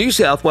the New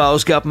South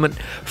Wales government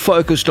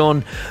focused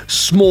on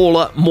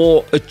smaller,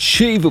 more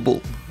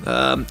achievable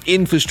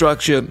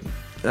infrastructure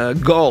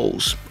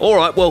goals. All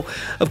right, well,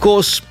 of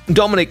course,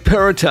 Dominic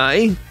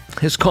Perrottet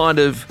has kind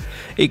of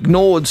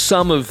ignored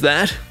some of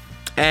that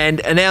and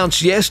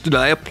announced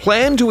yesterday a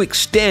plan to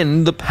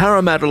extend the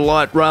Parramatta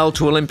Light Rail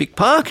to Olympic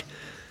Park.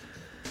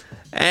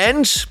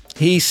 And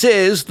he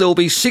says there'll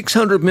be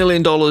 $600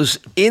 million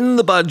in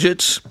the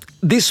budget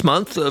this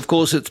month. Of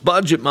course, it's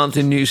budget month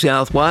in New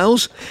South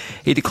Wales.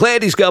 He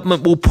declared his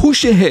government will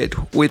push ahead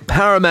with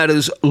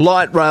Parramatta's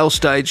Light Rail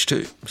Stage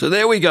 2. So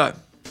there we go.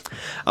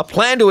 A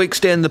plan to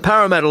extend the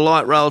Parramatta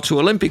Light Rail to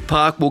Olympic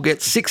Park will get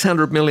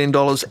 $600 million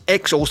or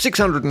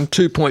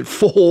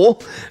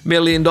 $602.4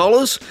 million.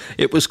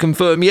 It was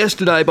confirmed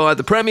yesterday by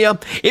the Premier.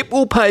 It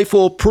will pay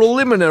for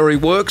preliminary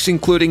works,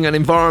 including an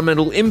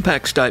environmental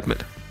impact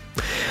statement.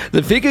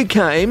 The figure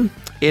came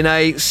in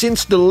a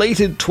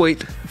since-deleted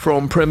tweet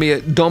from Premier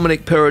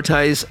Dominic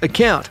Perrottet's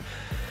account.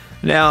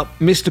 Now,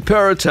 Mr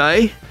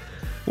Perrottet,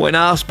 when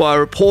asked by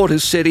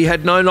reporters, said he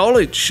had no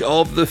knowledge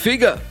of the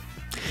figure.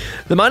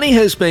 The money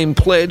has been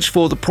pledged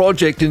for the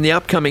project in the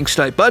upcoming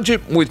state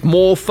budget, with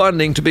more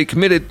funding to be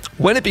committed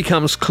when it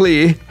becomes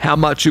clear how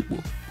much it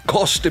will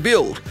cost to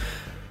build.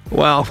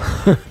 Well,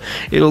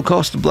 it'll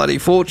cost a bloody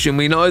fortune,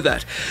 we know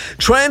that.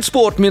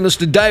 Transport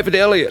Minister David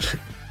Elliott,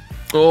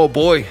 oh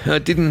boy,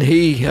 didn't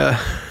he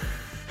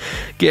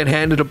get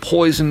handed a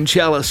poison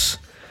chalice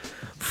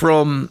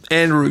from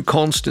Andrew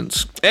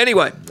Constance.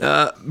 Anyway,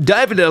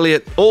 David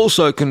Elliott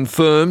also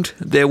confirmed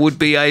there would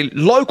be a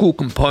local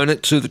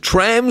component to the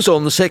trams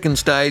on the second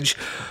stage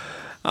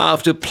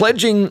after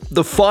pledging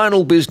the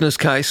final business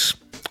case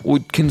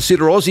would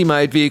consider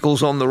Aussie-made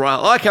vehicles on the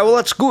rail. Okay, well,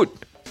 that's good.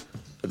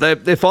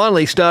 They're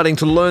finally starting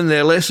to learn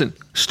their lesson.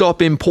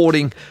 Stop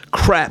importing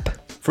crap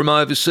from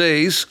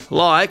overseas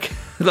like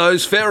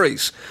those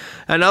ferries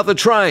and other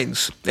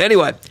trains.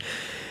 Anyway,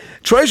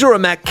 Treasurer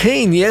Matt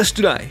Keane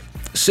yesterday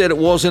said it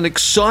was an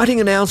exciting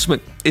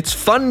announcement. It's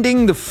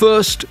funding the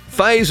first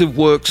phase of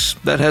works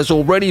that has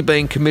already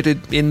been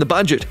committed in the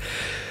budget.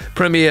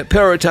 Premier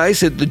Perrottet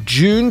said the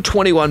June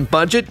 21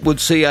 budget would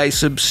see a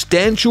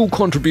substantial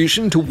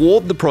contribution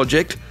toward the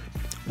project,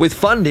 with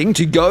funding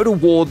to go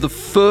toward the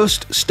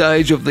first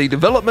stage of the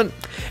development,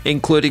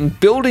 including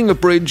building a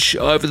bridge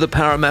over the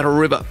Parramatta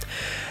River.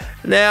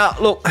 Now,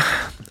 look,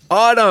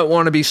 I don't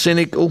want to be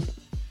cynical.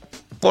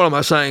 What am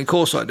I saying? Of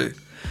course I do.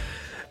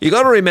 You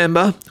got to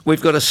remember,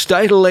 we've got a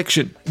state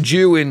election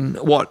due in,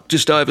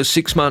 just over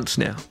 6 months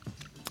now.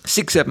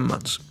 6-7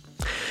 months.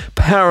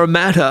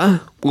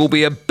 Parramatta will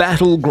be a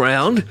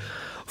battleground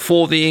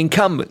for the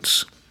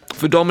incumbents,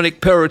 for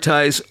Dominic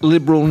Perrottet's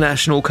Liberal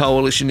National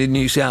Coalition in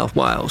New South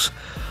Wales.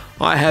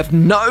 I have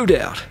no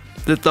doubt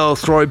that they'll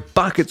throw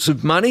buckets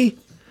of money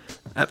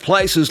at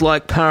places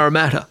like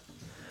Parramatta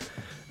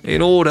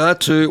in order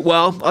to,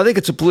 well, I think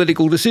it's a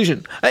political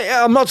decision.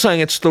 I'm not saying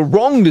it's the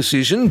wrong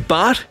decision,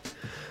 but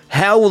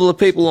how will the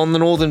people on the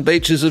northern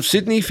beaches of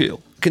Sydney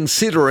feel,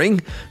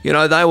 considering,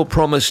 they were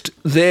promised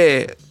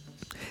their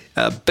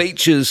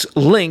beaches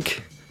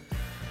link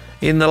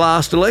in the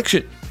last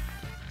election?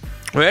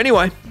 Well,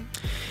 anyway,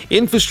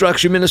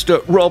 Infrastructure Minister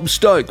Rob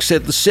Stokes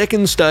said the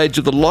second stage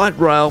of the light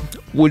rail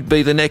would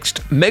be the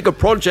next mega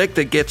project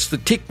that gets the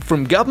tick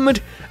from government,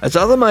 as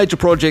other major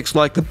projects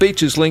like the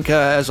Beaches Link,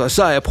 as I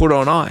say, are put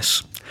on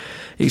ice.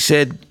 He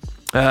said,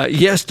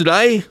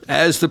 yesterday,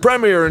 as the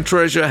Premier and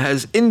Treasurer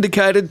has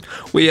indicated,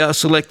 we are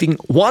selecting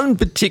one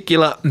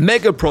particular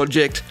mega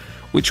project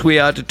which we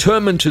are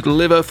determined to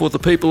deliver for the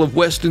people of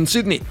Western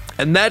Sydney,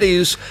 and that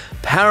is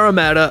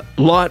Parramatta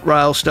Light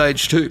Rail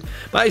Stage 2.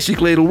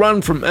 Basically, it'll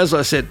run from, as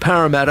I said,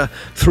 Parramatta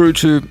through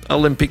to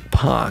Olympic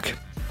Park.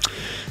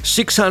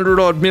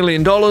 $600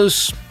 million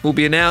will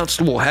be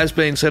announced, or has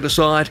been set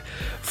aside,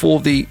 for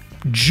the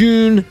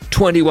June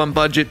 21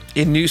 budget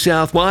in New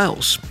South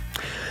Wales.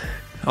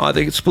 I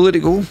think it's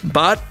political,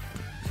 but,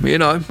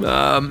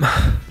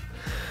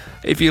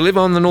 if you live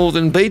on the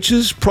northern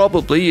beaches,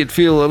 probably you'd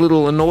feel a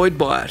little annoyed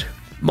by it.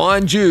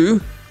 Mind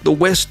you, the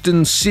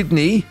Western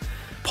Sydney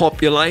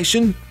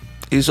population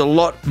is a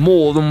lot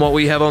more than what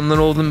we have on the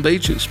northern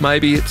beaches.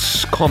 Maybe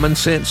it's common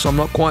sense, I'm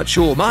not quite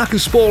sure.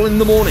 Marcus Paul in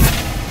the morning.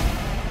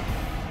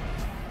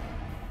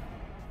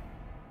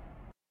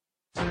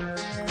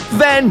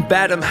 Van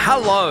Badham,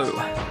 hello.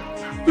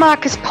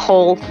 Marcus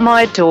Paul,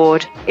 my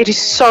adored, it is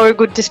so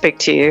good to speak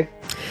to you.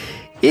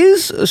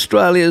 Is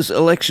Australia's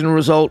election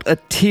result a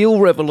teal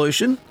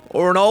revolution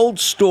or an old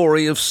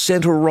story of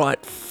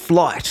centre-right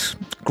flight?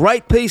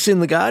 Great piece in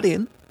The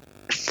Guardian.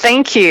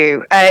 Thank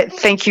you.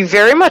 Thank you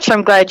very much.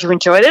 I'm glad you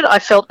enjoyed it. I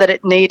felt that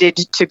it needed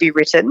to be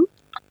written.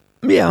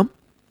 Yeah.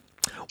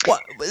 Well,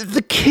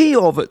 the key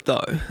of it,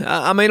 though,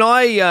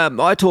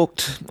 I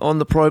talked on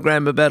the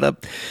program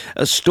about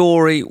a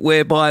story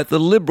whereby the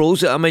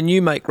Liberals,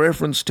 you make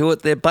reference to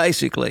it, they're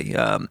basically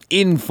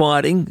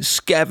infighting,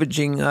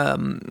 scavenging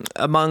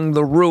among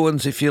the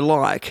ruins, if you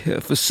like,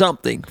 for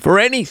something, for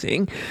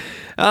anything.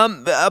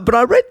 But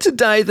I read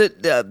today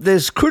that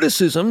there's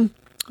criticism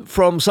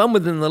from some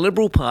within the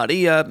Liberal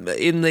Party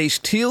in these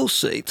teal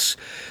seats,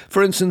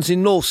 for instance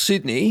in North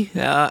Sydney,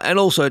 and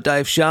also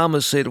Dave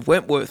Sharma's seat of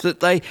Wentworth, that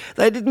they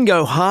didn't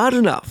go hard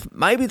enough.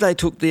 Maybe they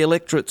took the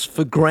electorates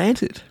for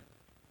granted.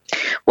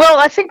 Well,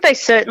 I think they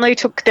certainly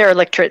took their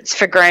electorates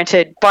for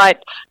granted,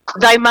 but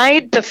they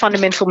made the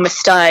fundamental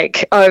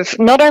mistake of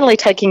not only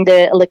taking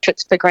their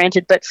electorates for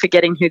granted, but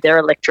forgetting who their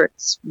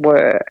electorates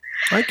were.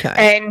 Okay.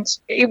 And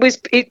it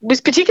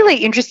was particularly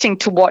interesting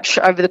to watch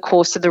over the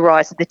course of the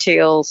rise of the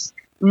Teals,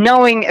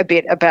 knowing a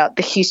bit about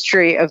the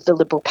history of the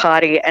Liberal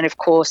Party and, of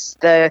course,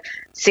 the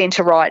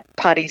centre-right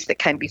parties that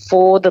came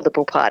before the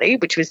Liberal Party,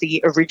 which was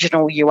the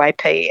original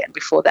UAP, and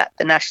before that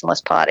the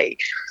Nationalist Party,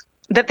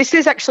 that this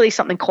is actually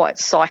something quite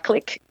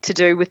cyclic to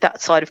do with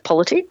that side of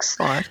politics.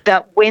 Right.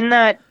 That when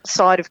that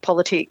side of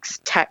politics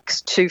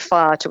tacks too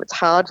far to its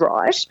hard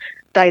right,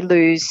 they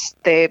lose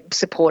their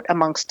support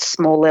amongst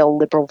small L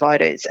Liberal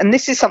voters. And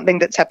this is something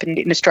that's happened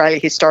in Australia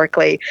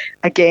historically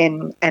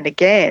again and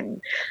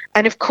again.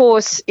 And of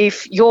course,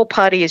 if your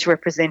party is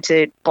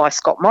represented by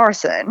Scott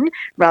Morrison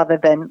rather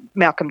than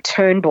Malcolm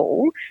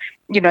Turnbull,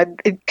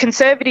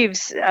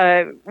 Conservatives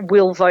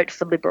will vote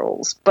for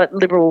Liberals, but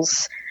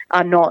Liberals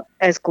are not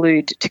as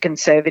glued to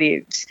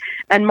Conservatives.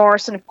 And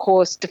Morrison, of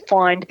course,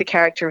 defined the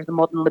character of the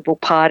modern Liberal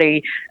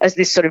Party as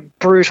this sort of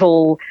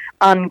brutal,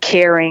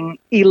 uncaring,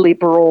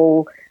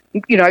 illiberal,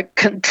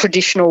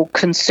 traditional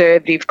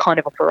Conservative kind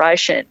of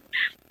operation.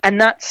 And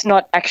that's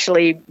not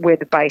actually where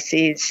the base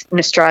is in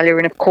Australia.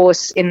 And, of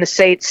course, in the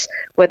seats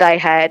where they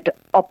had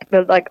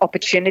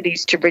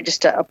opportunities to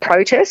register a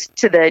protest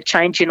to the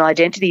change in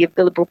identity of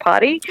the Liberal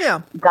Party,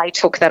 they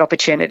took that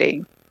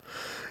opportunity.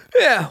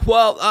 Yeah,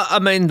 well, I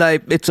mean,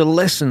 it's a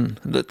lesson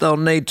that they'll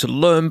need to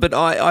learn, but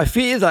I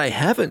fear they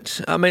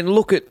haven't. I mean,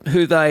 look at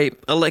who they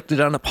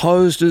elected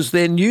unopposed as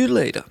their new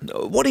leader.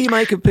 What do you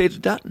make of Peter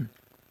Dutton?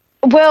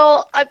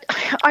 Well,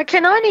 I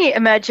can only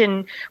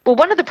imagine. Well,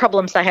 one of the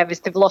problems they have is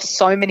they've lost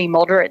so many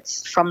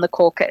moderates from the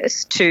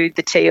caucus to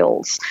the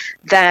Teals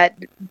that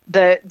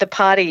the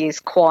party is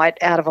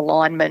quite out of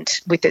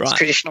alignment with its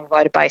traditional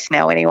voter base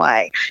now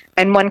anyway.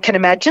 And one can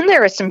imagine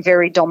there are some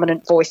very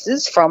dominant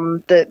voices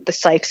from the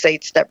safe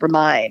seats that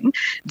remain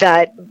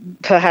that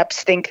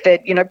perhaps think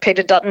that,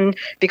 Peter Dutton,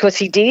 because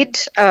he did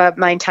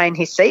maintain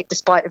his seat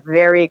despite a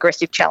very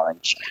aggressive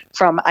challenge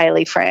from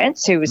Ailey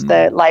France, who was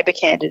the Labor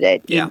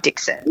candidate in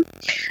Dixon.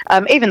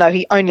 Even though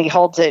he only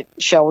holds it,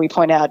 shall we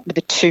point out, with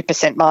a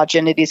 2%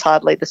 margin, it is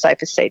hardly the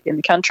safest seat in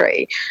the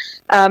country.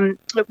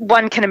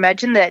 One can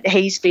imagine that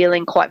he's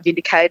feeling quite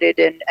vindicated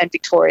and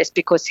victorious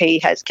because he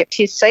has kept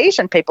his seat,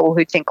 and people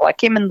who think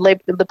like him and the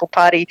Liberal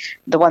Party,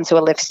 the ones who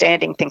are left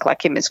standing, think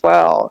like him as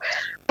well.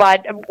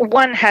 But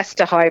one has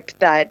to hope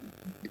that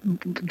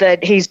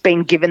he's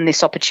been given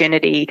this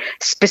opportunity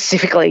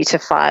specifically to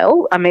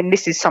fail. I mean,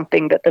 this is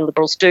something that the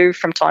Liberals do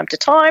from time to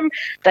time.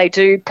 They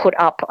do put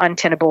up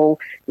untenable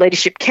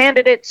leadership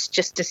candidates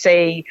just to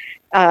see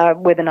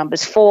where the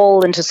numbers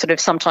fall and to sort of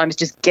sometimes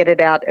just get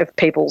it out of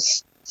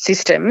people's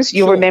systems.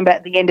 You'll remember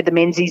at the end of the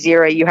Menzies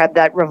era, you had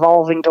that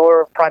revolving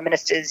door of prime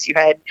ministers. You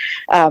had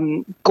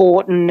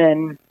Gorton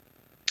and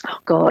oh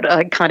God,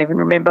 I can't even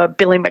remember,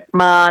 Billy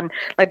McMahon.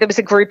 Like there was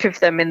a group of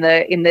them in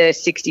the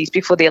 60s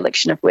before the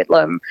election of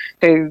Whitlam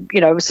who,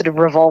 was sort of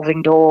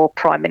revolving door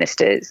prime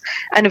ministers.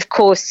 And of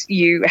course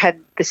you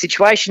had the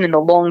situation in the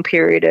long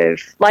period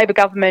of Labor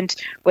government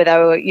where they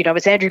were, it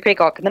was Andrew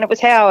Peacock and then it was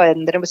Howard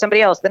and then it was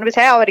somebody else, then it was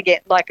Howard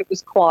again. Like it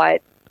was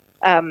quite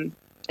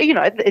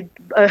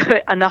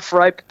enough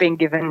rope being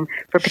given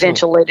for a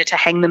potential leader to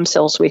hang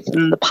themselves with,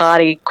 and the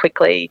party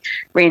quickly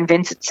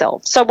reinvents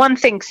itself. So one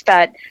thinks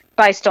that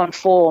based on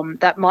form,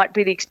 that might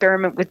be the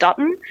experiment with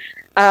Dutton,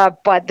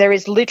 but there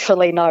is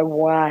literally no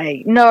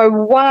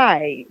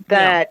way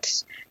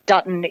that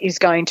Dutton is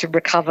going to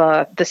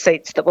recover the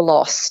seats that were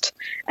lost.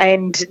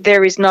 And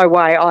there is no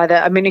way either.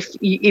 I mean, if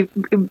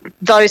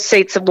those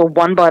seats that were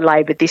won by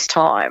Labor this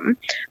time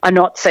are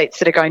not seats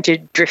that are going to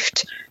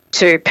drift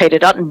to Peter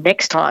Dutton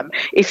next time.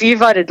 If you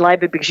voted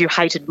Labor because you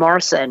hated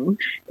Morrison,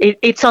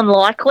 it's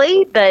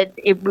unlikely that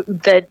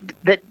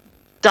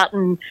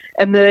Dutton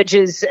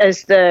emerges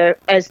as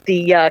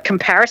the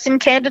comparison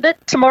candidate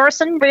to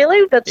Morrison.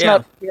 Really, that's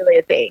not really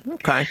a thing.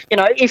 Okay,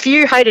 if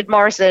you hated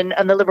Morrison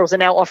and the Liberals are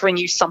now offering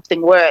you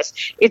something worse,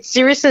 it's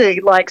seriously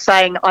like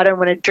saying I don't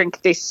want to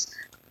drink this,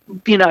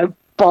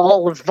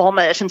 bowl of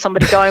vomit, and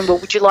somebody going, well,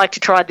 would you like to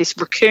try this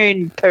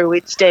raccoon poo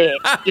instead?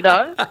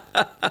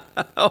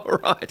 All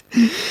right.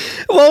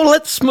 Well,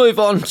 let's move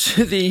on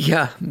to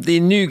the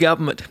new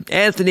government.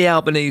 Anthony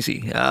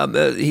Albanese.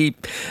 He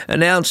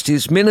announced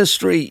his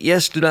ministry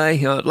yesterday,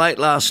 late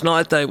last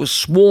night. They were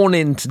sworn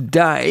in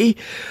today.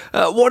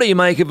 What do you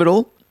make of it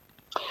all?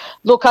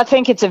 Look, I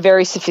think it's a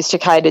very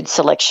sophisticated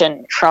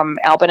selection from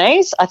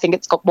Albanese. I think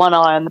it's got one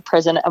eye on the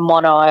present and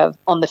one eye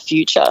on the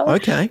future.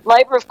 Okay.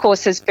 Labor, of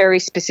course, has very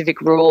specific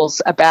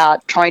rules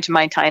about trying to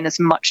maintain as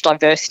much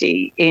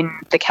diversity in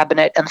the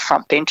cabinet and the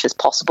front bench as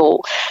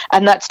possible.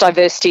 And that's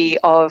diversity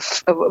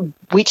of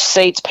which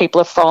seats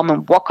people are from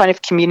and what kind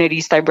of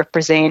communities they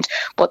represent,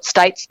 what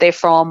states they're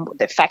from, what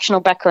their factional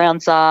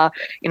backgrounds are,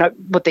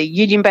 what their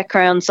union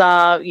backgrounds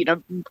are,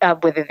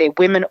 whether they're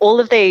women.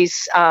 All of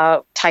these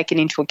are taken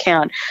into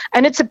account.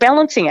 And it's a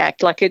balancing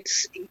act. Like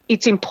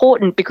it's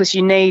important because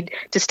you need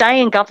to stay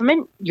in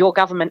government. Your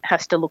government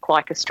has to look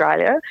like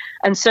Australia.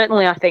 And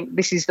certainly I think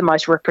this is the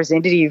most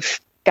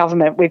representative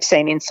government we've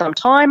seen in some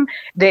time.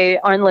 They're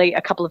only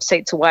a couple of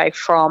seats away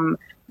from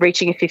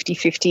reaching a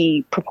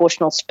 50-50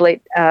 proportional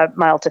split,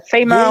 male to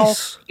female.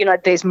 Yes.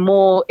 There's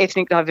more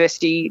ethnic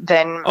diversity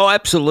than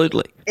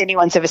absolutely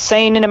anyone's ever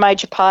seen in a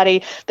major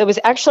party. There was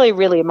actually a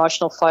really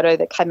emotional photo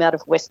that came out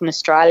of Western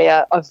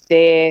Australia of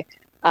their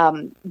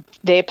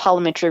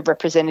parliamentary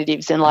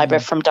representatives in Labor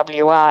from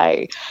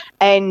WA.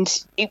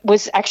 And it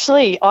was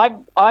actually,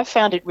 I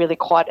found it really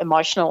quite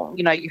emotional.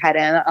 You had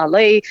Anna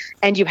Ali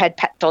and you had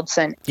Pat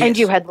Dodson and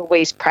you had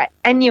Louise Pratt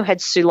and you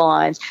had Sue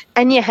Lyons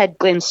and you had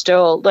Glenn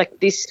Stirl, like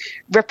this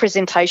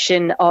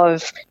representation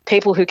of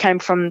people who came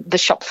from the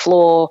shop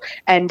floor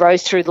and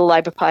rose through the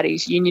Labor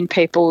Party's union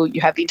people.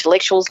 You have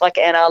intellectuals like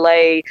Anna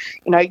Ali,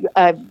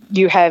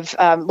 you have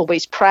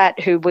Louise Pratt,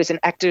 who was an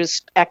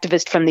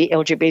activist from the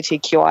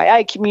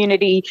LGBTQIA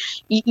community.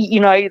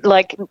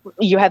 Like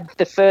you had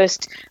the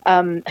first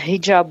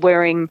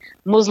hijab-wearing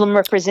Muslim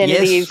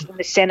representative in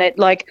the Senate.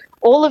 Like,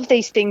 all of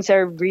these things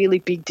are a really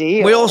big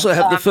deal. We also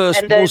have the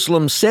first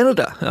Muslim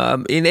senator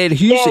in Ed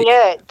Husic.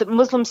 Yeah, the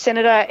Muslim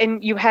senator,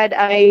 and you had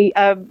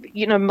a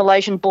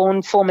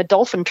Malaysian-born former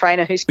dolphin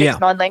trainer who speaks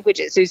 9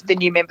 languages, who's the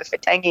new member for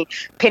Tangi.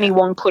 Penny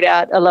Wong put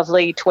out a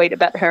lovely tweet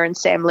about her and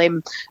Sam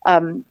Lim,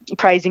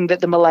 praising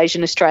that the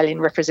Malaysian-Australian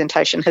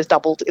representation has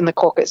doubled in the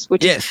caucus.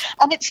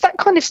 And it's that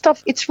kind of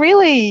stuff. It's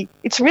really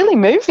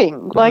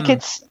moving. Like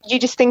you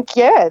just think,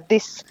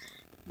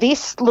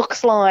 this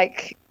looks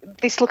like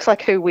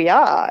who we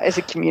are as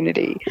a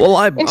community.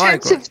 Well, in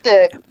terms of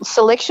the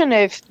selection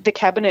of the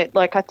cabinet,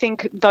 like, I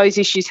think those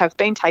issues have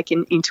been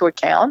taken into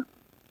account,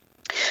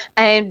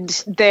 and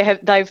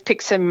they've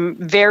picked some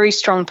very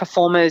strong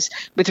performers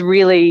with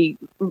really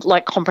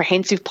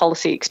comprehensive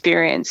policy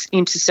experience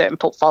into certain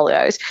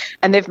portfolios,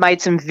 and they've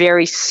made some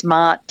very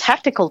smart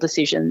tactical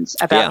decisions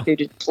about who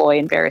to deploy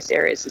in various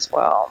areas as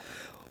well.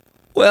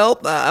 Well,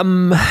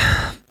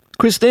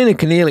 Christina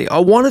Keneally, I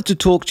wanted to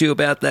talk to you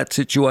about that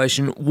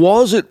situation.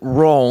 Was it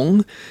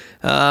wrong?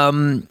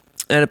 And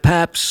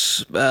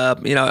perhaps,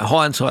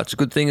 hindsight's a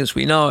good thing, as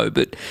we know,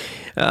 but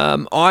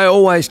I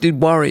always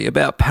did worry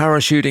about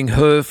parachuting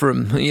her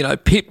from,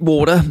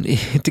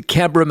 Pittwater to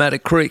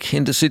Cabramatta Creek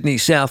into Sydney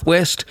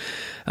Southwest,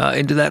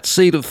 into that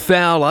seat of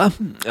Fowler.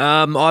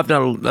 I've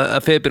done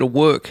a fair bit of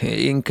work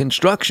in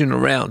construction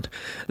around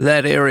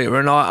that area,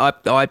 and I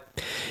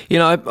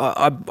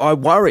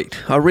worried.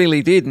 I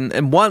really did.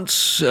 And once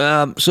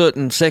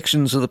certain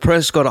sections of the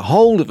press got a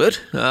hold of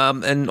it,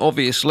 and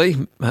obviously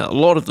a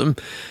lot of them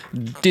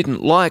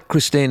didn't like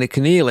Christina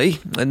Keneally,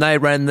 and they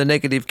ran the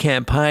negative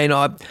campaign,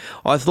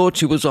 I thought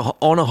she was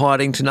on a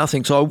hiding to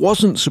nothing. So I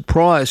wasn't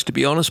surprised, to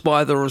be honest,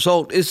 by the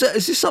result. Is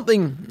this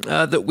something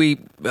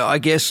that I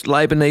guess,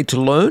 Labor need to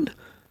learn?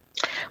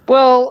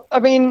 Well, I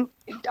mean,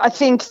 I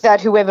think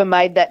that whoever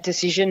made that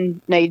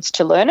decision needs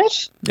to learn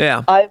it.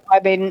 Yeah.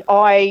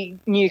 I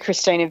knew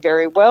Christina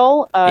very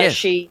well.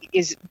 She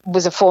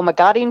was a former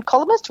Guardian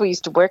columnist. We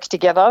used to work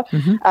together,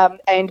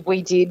 and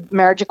we did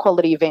marriage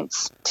equality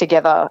events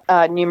together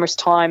numerous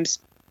times.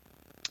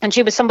 And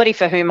she was somebody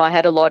for whom I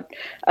had a lot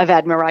of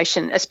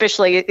admiration,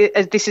 especially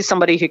this is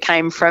somebody who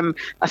came from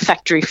a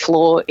factory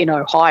floor in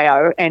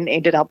Ohio and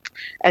ended up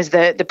as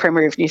the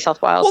Premier of New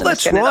South Wales. Well,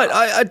 that's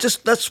right.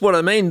 That's what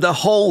I mean. The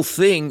whole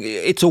thing,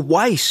 it's a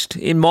waste,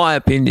 in my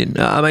opinion.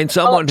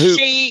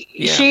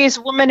 She is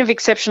a woman of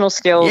exceptional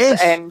skills,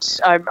 and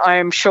I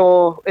am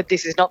sure that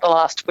this is not the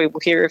last we will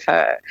hear of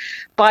her.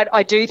 But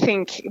I do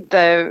think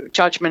the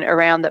judgment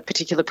around that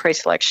particular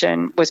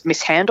pre-selection was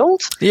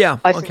mishandled. Yeah,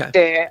 I think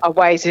there are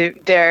ways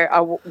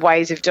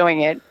of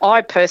doing it.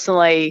 I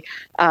personally,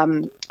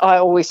 I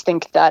always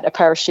think that a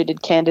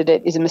parachuted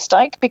candidate is a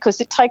mistake because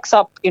it takes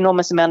up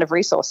enormous amount of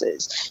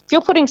resources. If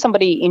you're putting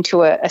somebody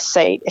into a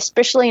seat,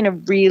 especially in a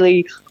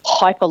really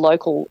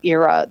hyper-local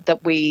era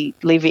that we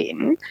live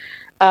in,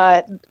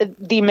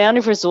 the amount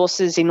of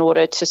resources in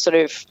order to sort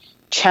of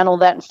channel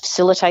that and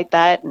facilitate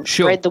that and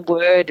spread the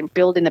word and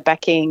build in the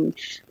backing.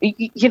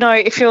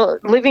 If you're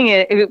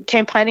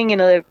campaigning in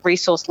a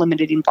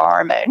resource-limited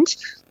environment,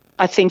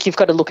 I think you've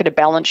got to look at a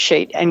balance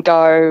sheet and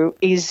go,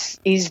 is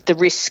the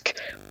risk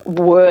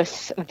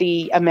worth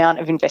the amount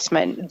of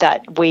investment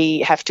that we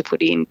have to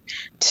put in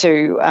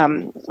to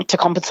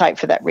compensate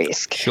for that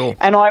risk? Sure.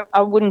 And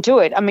I wouldn't do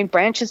it. I mean,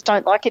 branches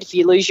don't like it. If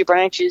you lose your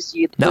branches,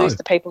 you lose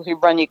the people who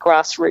run your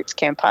grassroots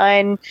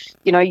campaign.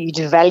 You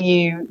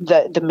devalue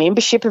the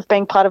membership of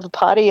being part of a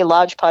party, a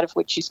large part of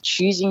which is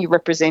choosing your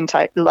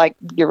representation.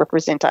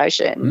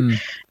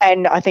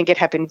 And I think it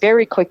happened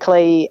very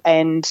quickly,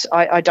 and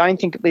I don't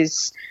think it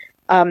was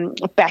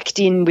backed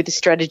in with the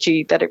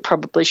strategy that it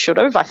probably should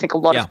have. I think a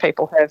lot of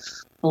people have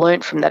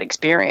learnt from that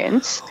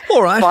experience.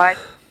 All right. But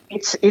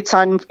it's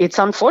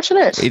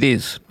unfortunate. It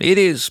is.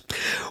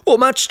 Well,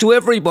 much to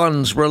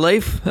everyone's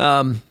relief,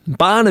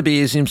 Barnaby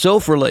is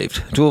himself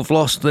relieved to have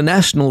lost the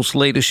Nationals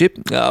leadership.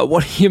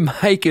 What do you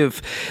make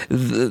of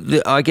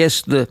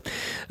the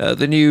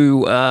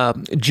new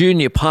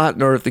junior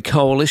partner of the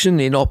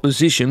coalition in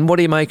opposition? What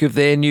do you make of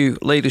their new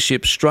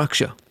leadership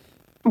structure?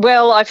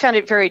 Well, I found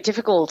it very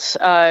difficult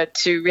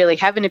to really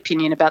have an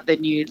opinion about the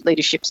new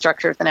leadership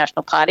structure of the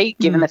National Party,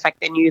 given the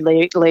fact the new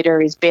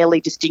leader is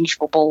barely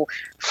distinguishable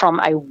from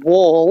a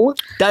wall.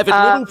 David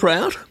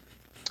Littleproud?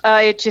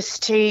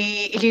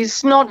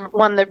 He's not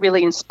one that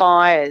really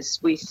inspires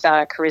with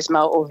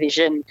charisma or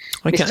vision.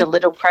 Okay. Mr.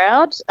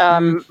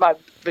 Littleproud,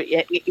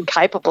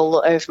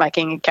 incapable of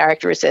making a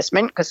character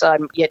assessment because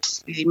I'm yet to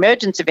see the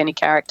emergence of any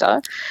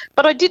character.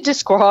 But I did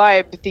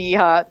describe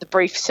the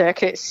brief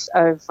circus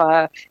of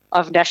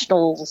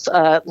Nationals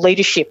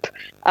leadership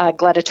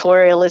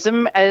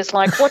gladiatorialism as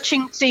like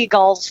watching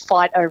seagulls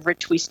fight over a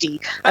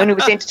twisty. And it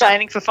was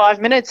entertaining for 5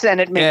 minutes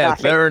and it meant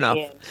nothing. Yeah, fair enough.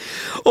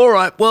 All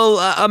right. Well,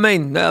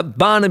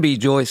 Barnaby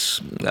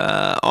Joyce,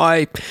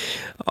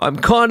 I'm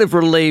kind of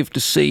relieved to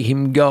see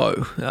him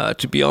go,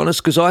 to be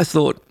honest, because I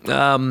thought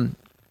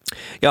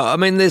Yeah, I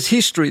mean, there's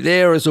history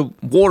there. As a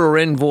water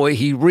envoy,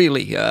 he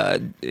really,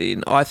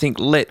 I think,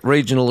 let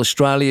regional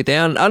Australia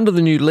down under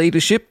the new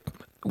leadership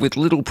with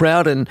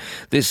Littleproud and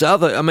this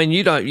other. I mean,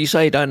 you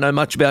say you don't know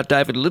much about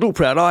David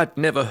Littleproud. I'd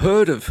never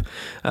heard of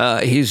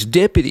his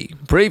deputy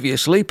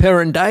previously,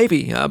 Perrin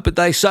Davey, but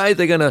they say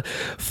they're going to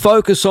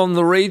focus on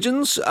the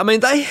regions. I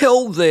mean, they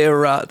held their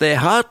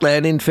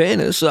heartland, in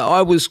fairness.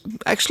 I was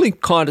actually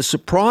kind of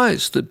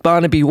surprised that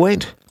Barnaby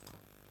went.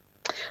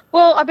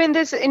 Well, I mean,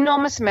 there's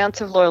enormous amounts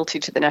of loyalty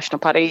to the National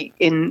Party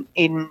in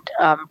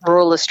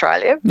rural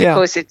Australia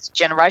because it's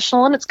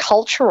generational and it's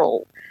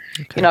cultural.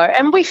 Okay.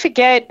 And we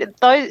forget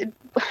those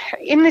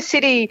in the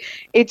city.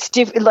 It's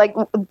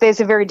there's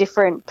a very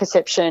different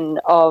perception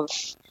of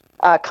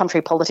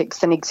country politics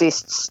than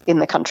exists in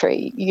the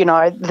country.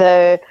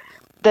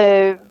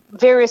 The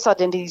various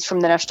identities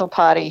from the National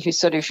Party who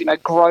sort of,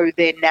 grow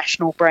their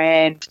national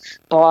brand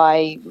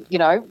by,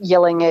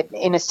 yelling at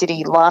inner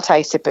city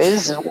latte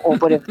sippers or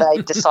whatever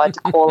they decide to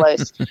call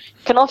us,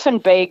 can often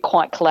be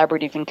quite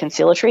collaborative and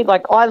conciliatory.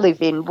 Like, I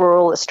live in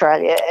rural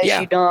Australia,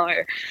 as you know,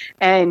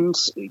 and,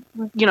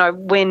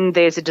 when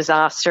there's a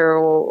disaster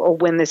or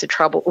when there's a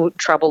trouble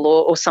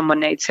or someone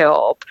needs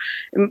help,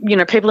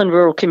 people in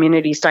rural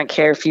communities don't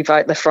care if you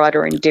vote left, right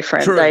or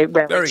indifferent. True. They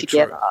rally Very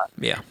together.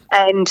 True. Yeah.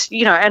 And,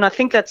 and I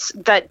think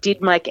that did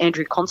make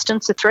Andrew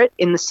Constance a threat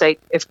in the seat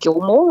of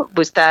Gilmore,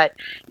 was that,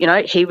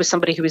 he was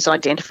somebody who was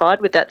identified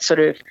with that sort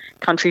of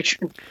country,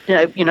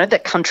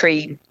 that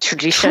country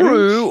tradition.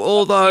 True,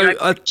 although,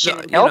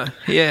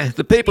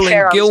 the people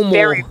in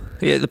Gilmore...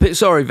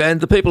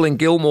 the people in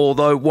Gilmore,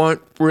 though,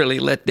 won't really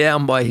let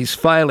down by his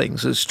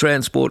failings as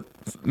Transport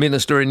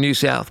Minister in New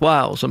South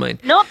Wales. I mean,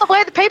 not the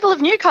way the people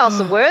of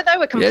Newcastle were. They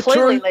were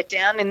completely let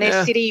down, and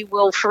their city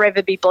will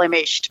forever be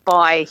blemished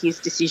by his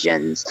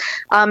decisions.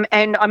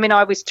 And I mean,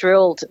 I was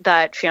thrilled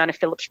that Fiona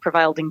Phillips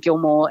prevailed in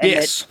Gilmore and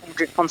that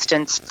Andrew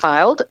Constance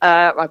failed.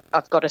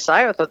 I've got to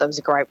say, I thought that was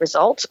a great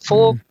result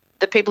for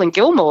the people in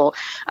Gilmore,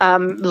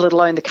 let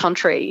alone the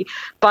country.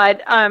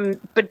 But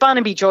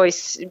Barnaby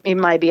Joyce, he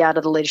may be out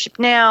of the leadership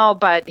now,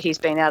 but he's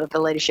been out of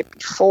the leadership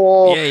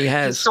before. Yeah, he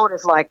has. He's sort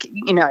of like,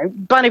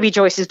 Barnaby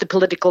Joyce is the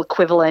political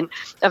equivalent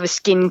of a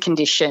skin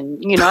condition.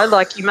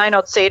 Like, you may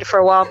not see it for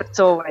a while, but it's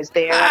always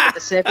there under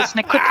the surface, and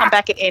it could come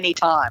back at any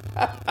time.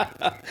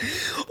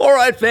 All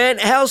right, Van,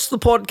 how's the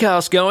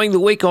podcast going? The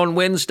week on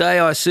Wednesday,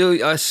 I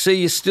see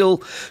you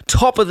still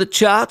top of the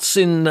charts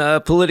in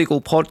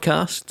political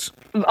podcasts.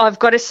 I've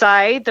got to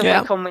say, the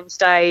week on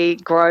Wednesday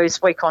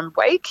grows week on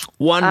week.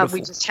 Wonderful.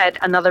 We just had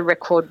another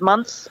record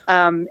month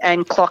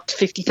and clocked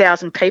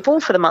 50,000 people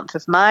for the month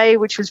of May,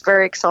 which was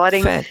very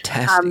exciting.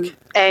 Fantastic.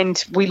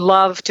 And we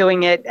love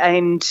doing it,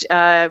 and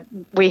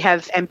we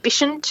have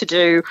ambition to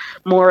do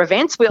more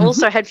events. We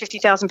also had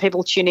 50,000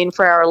 people tune in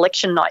for our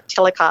election night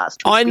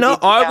telecast. I know.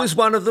 I was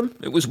one of them.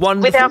 It was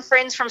wonderful. With our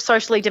friends from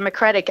Socially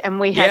Democratic, and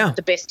we had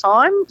the best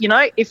time.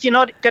 If you're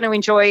not going to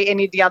enjoy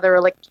any of the other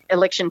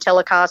election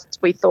telecasts,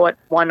 we thought,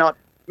 why not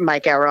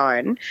make our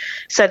own?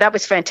 So that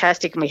was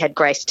fantastic. And we had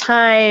Grace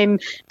Tame,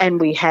 and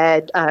we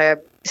had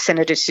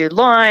Senator Sue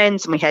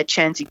Lyons, and we had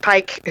Chansey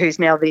Paik, who's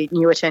now the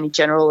new Attorney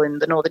General in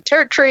the Northern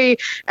Territory,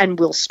 and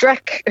Will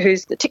Strack,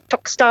 who's the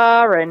TikTok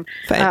star, and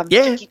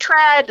Vicky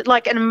Trad,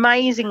 like an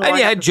amazing lineup. And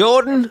you had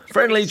Jordan,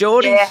 friendly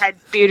Jordan. Yeah, had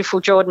beautiful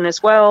Jordan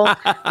as well.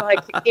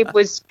 It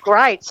was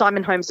great.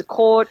 Simon Holmes a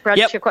Court, Brad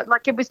Chilcott,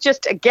 it was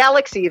just a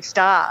galaxy of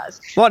stars.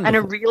 Wonderful. And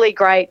a really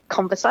great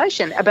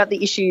conversation about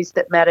the issues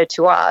that matter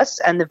to us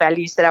and the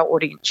values that our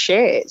audience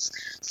shares.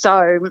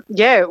 So,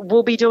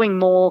 we'll be doing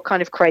more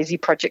kind of crazy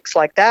projects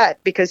like that,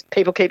 because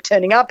people keep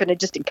turning up, and it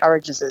just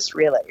encourages us,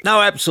 really.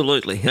 No,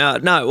 absolutely.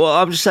 Well,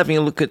 I'm just having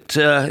a look at,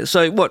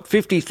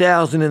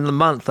 50,000 in the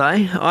month,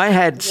 eh? I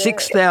had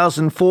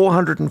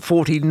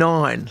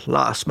 6,449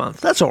 last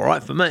month. That's all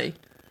right for me.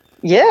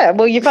 Yeah,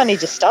 well, you've only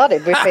just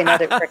started. We've been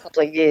at it for a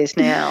couple of years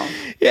now.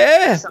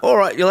 Yeah, all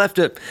right. You'll have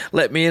to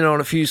let me in on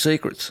a few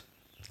secrets.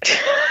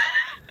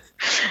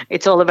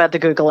 It's all about the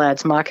Google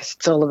ads, Marcus.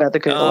 It's all about the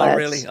Google ads. Oh,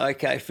 really?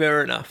 Okay,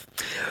 fair enough.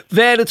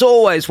 Van, it's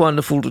always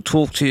wonderful to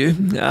talk to you.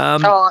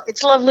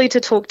 It's lovely to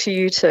talk to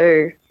you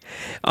too.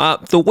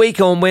 The week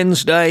on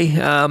Wednesday,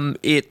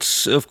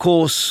 it's, of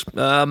course,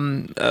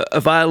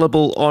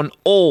 available on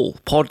all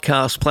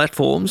podcast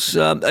platforms.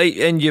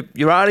 And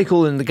your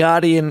article in The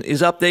Guardian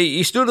is up there.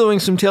 You're still doing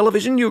some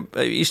television?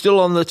 You're still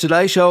on the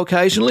Today Show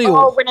occasionally?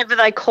 Or? Whenever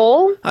they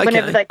call. Okay.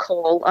 Whenever they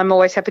call. I'm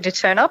always happy to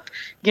turn up.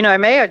 You know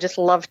me, I just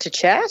love to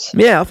chat.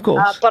 Yeah, of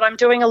course. But I'm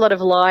doing a lot of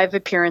live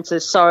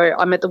appearances. So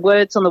I'm at the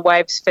Words on the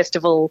Waves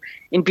Festival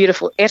in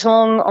beautiful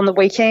Etong on the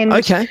weekend.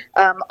 Okay.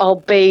 I'll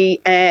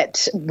be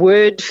at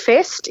Word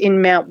Fest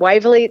in Mount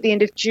Waverley at the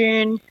end of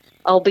June.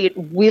 I'll be at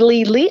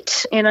Willy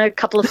Lit in a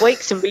couple of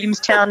weeks in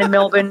Williamstown in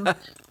Melbourne.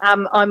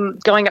 I'm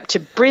going up to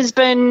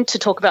Brisbane to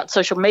talk about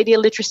social media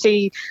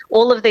literacy.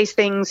 All of these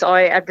things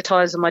I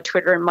advertise on my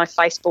Twitter and my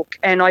Facebook.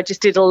 And I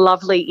just did a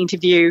lovely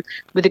interview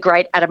with the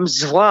great Adam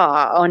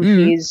Zwar on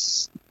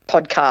his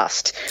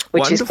podcast,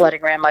 which Wonderful. is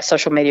floating around my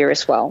social media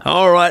as well.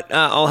 All right,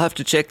 I'll have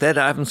to check that.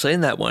 I haven't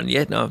seen that one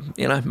yet. No,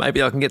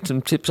 maybe I can get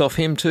some tips off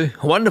him too.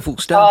 Wonderful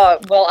stuff. Oh,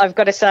 well, I've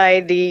got to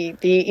say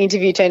the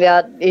interview turned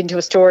out into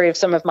a story of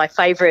some of my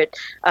favourite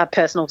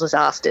personal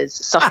disasters.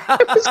 So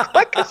it was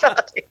quite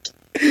cathartic.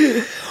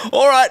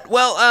 All right.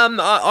 Well,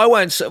 I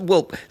won't.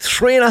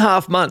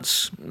 3.5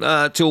 months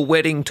till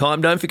wedding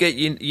time. Don't forget,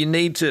 you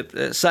need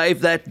to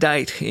save that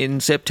date in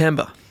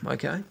September.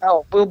 Okay.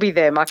 Oh, we'll be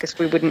there, Marcus.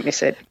 We wouldn't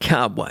miss it.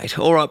 Can't wait.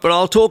 All right, but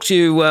I'll talk to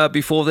you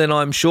before then,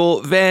 I'm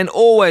sure. Van,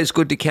 always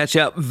good to catch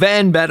up.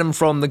 Van Badham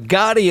from The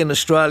Guardian,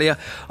 Australia.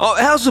 Oh,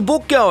 how's the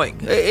book going?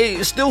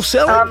 Still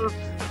selling?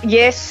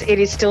 Yes, it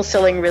is still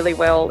selling really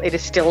well. It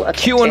is still a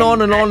Queuing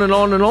on and on and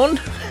on and on.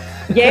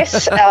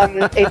 Yes,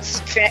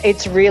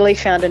 it's really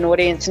found an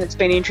audience, and it's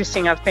been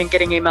interesting. I've been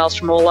getting emails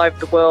from all over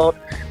the world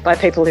by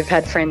people who've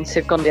had friends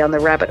who've gone down the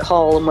rabbit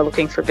hole and were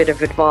looking for a bit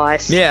of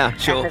advice. Yeah,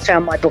 sure. And have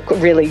found my book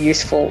really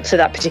useful to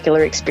that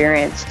particular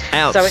experience.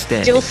 Outstanding. So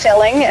it's still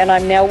selling, and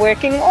I'm now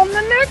working on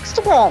the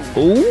next one.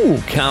 Ooh,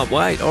 can't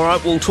wait. All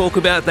right, we'll talk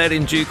about that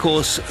in due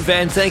course.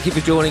 Van, thank you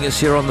for joining us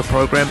here on the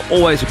program.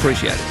 Always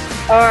appreciate it.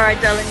 All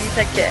right, darling, you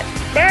take care.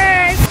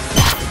 Bye.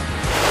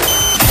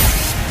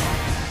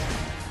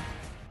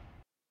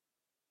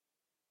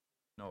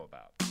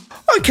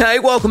 Okay,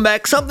 welcome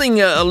back.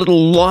 Something a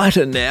little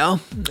lighter now.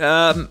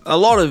 A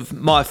lot of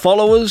my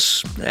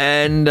followers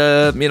and,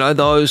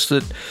 those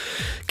that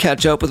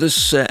catch up with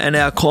us and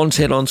our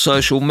content on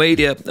social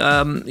media,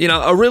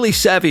 are really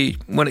savvy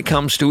when it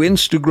comes to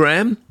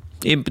Instagram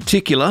in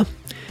particular.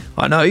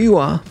 I know you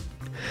are.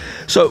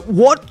 So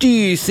what do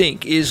you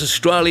think is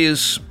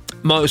Australia's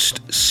most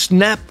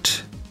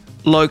snapped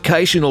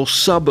location or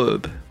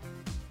suburb?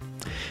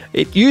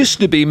 It used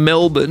to be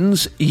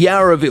Melbourne's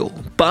Yarraville,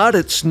 but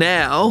it's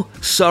now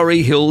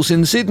Surrey Hills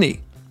in Sydney,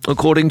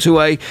 according to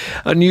a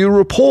new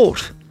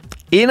report.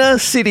 Inner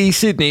city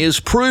Sydney has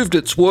proved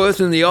its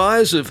worth in the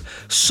eyes of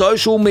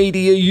social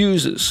media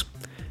users.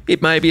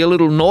 It may be a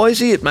little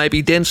noisy, it may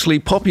be densely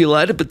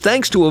populated, but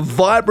thanks to a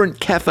vibrant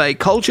cafe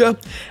culture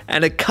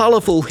and a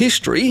colourful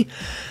history,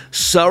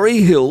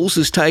 Surrey Hills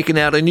has taken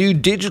out a new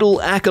digital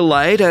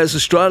accolade as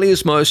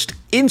Australia's most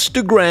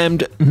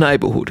Instagrammed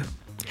neighbourhood.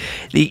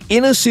 The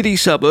inner city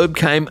suburb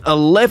came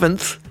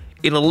 11th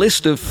in a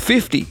list of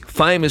 50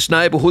 famous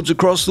neighbourhoods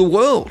across the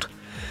world.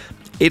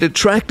 It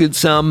attracted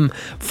some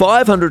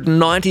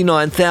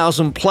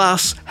 599,000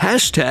 plus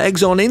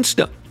hashtags on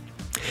Insta.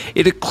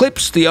 It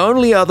eclipsed the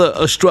only other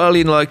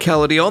Australian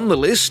locality on the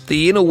list,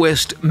 the inner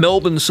west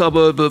Melbourne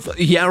suburb of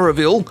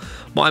Yarraville,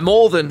 by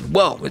more than,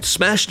 it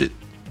smashed it,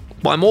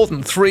 by more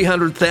than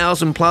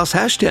 300,000 plus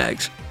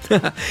hashtags.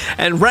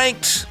 And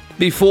ranked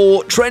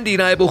before trendy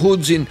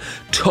neighbourhoods in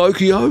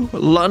Tokyo,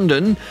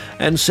 London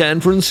and San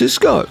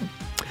Francisco.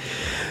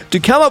 To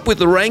come up with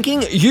the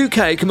ranking,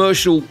 UK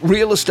commercial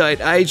real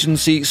estate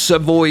agency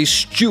Savoy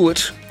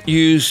Stewart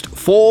used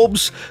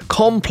Forbes,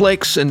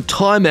 Complex and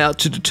Time Out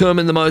to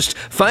determine the most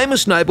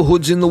famous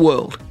neighbourhoods in the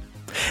world.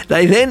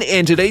 They then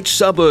entered each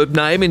suburb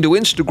name into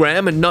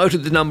Instagram and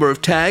noted the number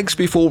of tags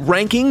before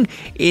ranking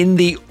in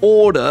the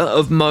order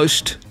of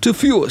most to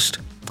fewest.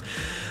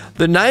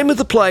 The name of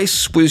the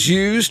place was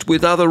used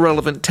with other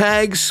relevant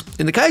tags.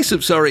 In the case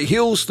of Surrey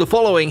Hills, the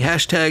following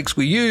hashtags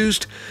were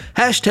used: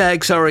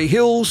 hashtag Surrey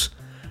Hills,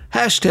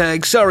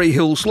 hashtag Surrey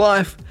Hills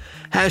Life,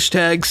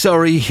 hashtag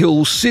Surrey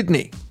Hills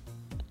Sydney.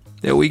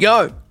 There we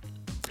go.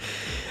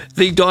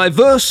 The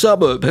diverse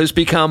suburb has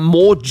become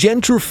more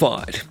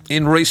gentrified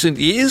in recent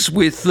years,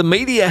 with the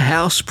median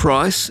house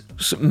price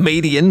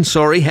spiking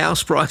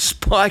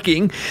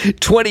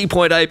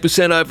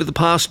 20.8% over the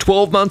past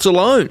 12 months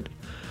alone.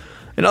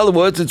 In other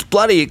words, it's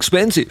bloody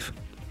expensive.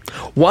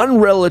 One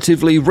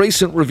relatively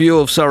recent review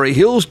of Surrey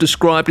Hills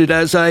described it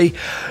as a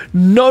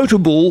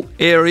notable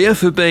area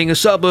for being a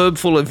suburb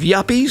full of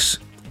yuppies,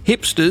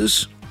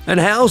 hipsters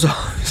and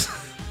househoes.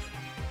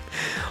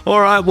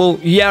 All right, well,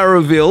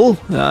 Yarraville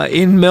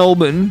in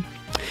Melbourne,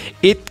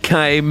 it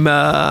came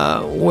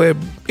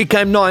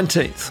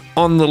 19th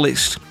on the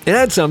list. It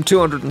had some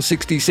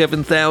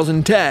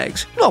 267,000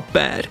 tags. Not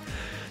bad.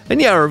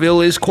 And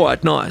Yarraville is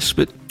quite nice,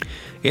 but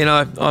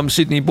I'm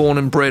Sydney born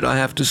and bred, I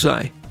have to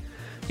say.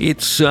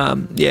 It's, I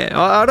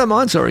don't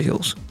mind Surrey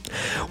Hills.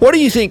 What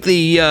do you think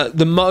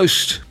the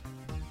most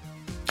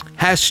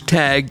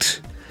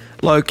hashtagged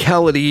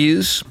locality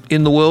is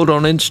in the world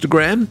on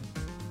Instagram?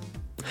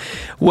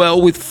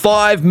 Well, with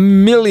 5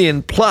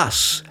 million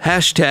plus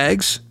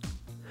hashtags,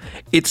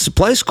 it's a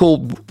place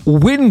called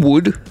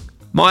Wynwood,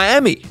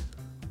 Miami.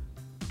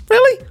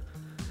 Really?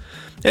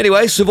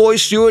 Anyway, Savoy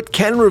Stewart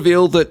can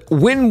reveal that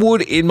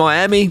Wynwood in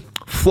Miami,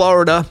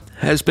 Florida,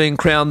 has been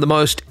crowned the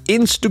most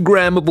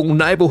Instagrammable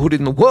neighbourhood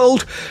in the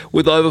world,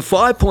 with over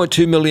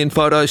 5.2 million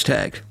photos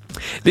tagged.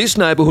 This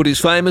neighbourhood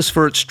is famous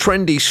for its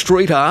trendy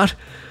street art,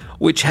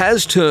 which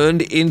has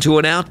turned into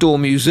an outdoor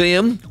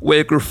museum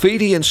where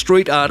graffiti and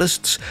street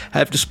artists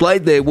have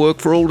displayed their work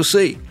for all to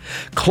see.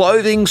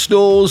 Clothing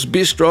stores,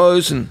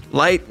 bistros and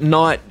late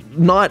night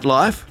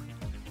nightlife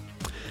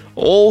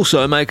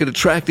also make it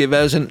attractive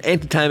as an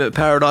entertainment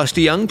paradise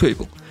to young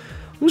people.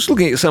 I'm just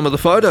looking at some of the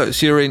photos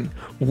here in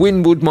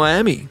Wynwood,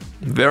 Miami.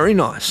 Very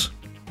nice.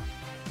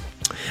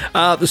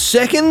 The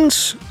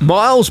second,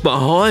 miles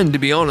behind, to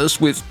be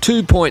honest, with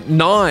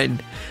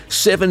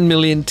 2.97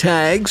 million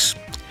tags,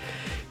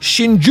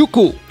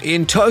 Shinjuku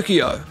in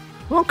Tokyo.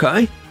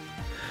 Okay.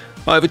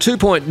 Over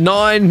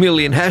 2.9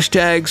 million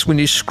hashtags. When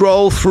you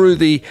scroll through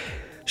the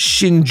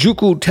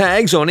Shinjuku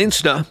tags on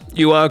Insta,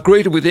 you are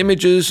greeted with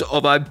images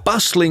of a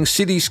bustling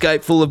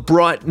cityscape full of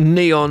bright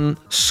neon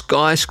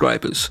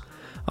skyscrapers.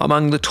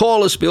 Among the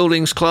tallest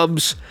buildings,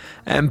 clubs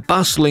and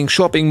bustling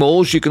shopping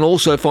malls, you can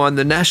also find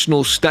the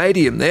National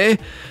Stadium there,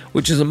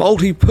 which is a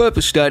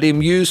multi-purpose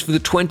stadium used for the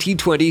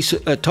 2020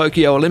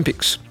 Tokyo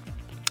Olympics.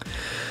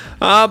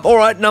 All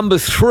right, number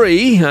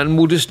 3, and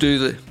we'll just do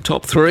the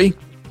top 3,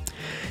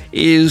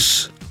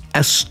 is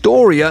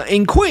Astoria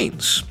in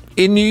Queens,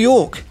 in New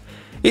York.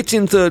 It's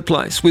in third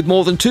place. With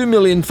more than 2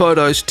 million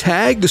photos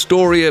tagged,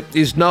 Astoria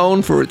is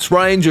known for its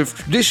range of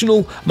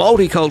traditional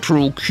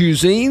multicultural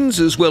cuisines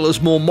as well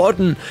as more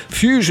modern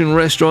fusion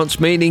restaurants,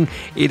 meaning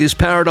it is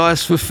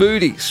paradise for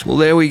foodies. Well,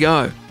 there we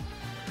go.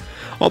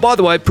 Oh, by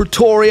the way,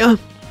 Pretoria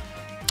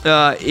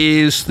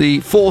is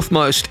the 4th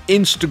most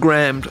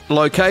Instagrammed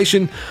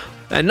location.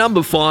 And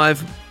number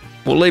 5,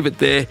 we'll leave it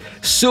there,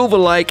 Silver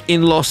Lake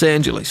in Los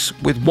Angeles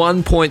with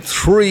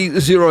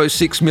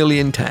 1.306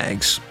 million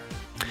tags.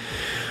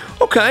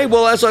 Okay,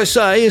 well, as I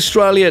say,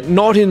 Australia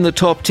not in the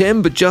top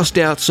 10, but just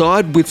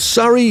outside, with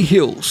Surrey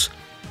Hills,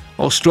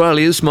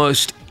 Australia's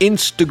most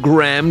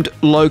Instagrammed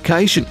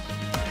location.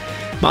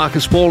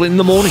 Marcus Paul in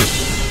the morning.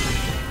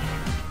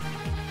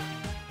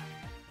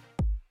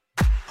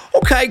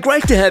 Okay,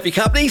 great to have your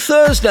company.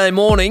 Thursday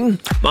morning,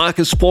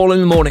 Marcus Paul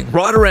in the morning,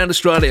 right around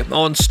Australia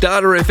on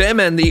Starter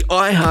FM and the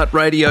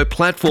iHeartRadio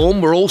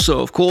platform. We're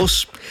also, of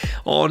course,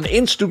 on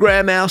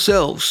Instagram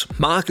ourselves.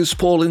 Marcus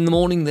Paul in the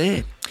morning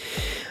there.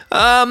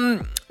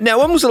 Now,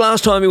 when was the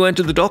last time you went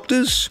to the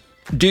doctors?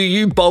 Do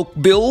you bulk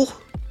bill?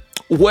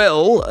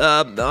 Well,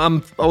 I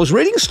was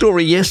reading a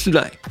story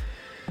yesterday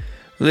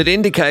that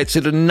indicates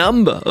that a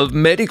number of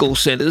medical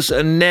centres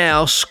are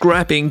now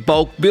scrapping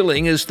bulk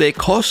billing as their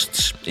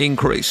costs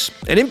increase,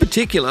 and in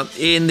particular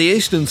in the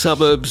eastern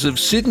suburbs of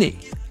Sydney.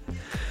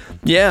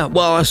 Yeah,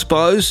 well, I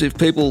suppose if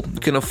people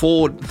can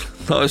afford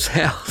those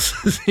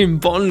houses in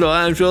Bondi,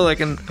 I'm sure they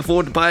can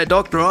afford to pay a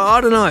doctor.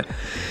 I don't know.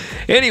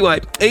 Anyway,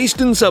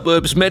 eastern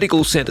suburbs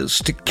medical centres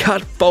to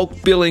cut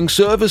bulk billing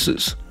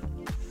services.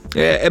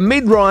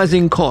 Amid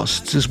rising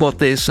costs is what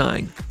they're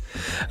saying.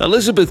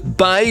 Elizabeth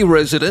Bay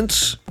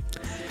residents,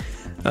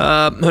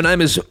 her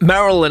name is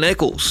Marilyn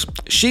Eccles,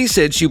 she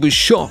said she was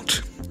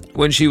shocked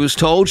when she was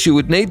told she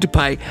would need to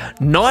pay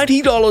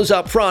 $90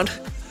 up front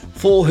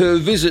for her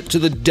visit to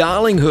the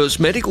Darlinghurst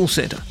Medical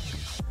Centre.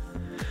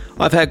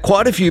 I've had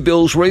quite a few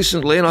bills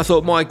recently and I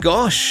thought, my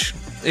gosh,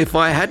 if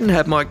I hadn't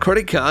had my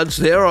credit cards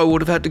there, I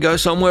would have had to go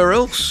somewhere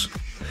else.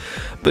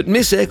 But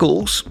Miss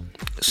Eccles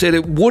said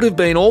it would have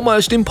been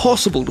almost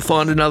impossible to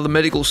find another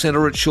medical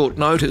centre at short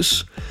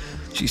notice.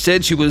 She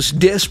said she was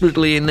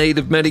desperately in need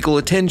of medical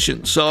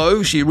attention,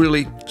 so she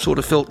really sort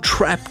of felt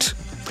trapped.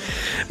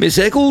 Miss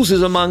Eccles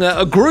is among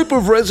a group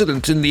of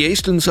residents in the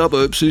eastern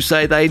suburbs who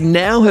say they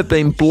now have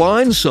been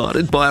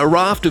blindsided by a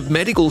raft of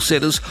medical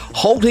centres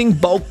halting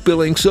bulk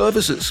billing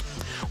services,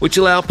 which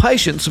allow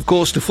patients, of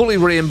course, to fully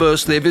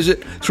reimburse their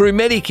visit through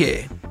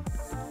Medicare.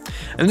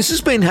 And this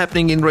has been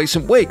happening in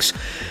recent weeks.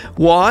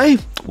 Why?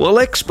 Well,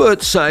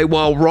 experts say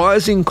while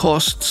rising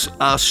costs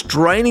are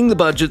straining the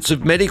budgets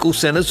of medical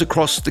centres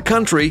across the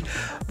country,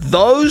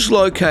 those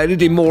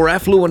located in more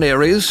affluent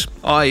areas,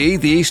 i.e.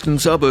 the eastern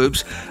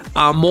suburbs,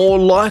 are more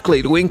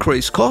likely to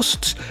increase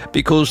costs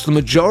because the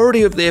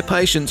majority of their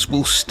patients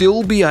will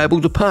still be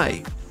able to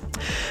pay.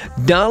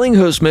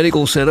 Darlinghurst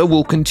Medical Centre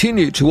will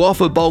continue to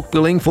offer bulk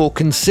billing for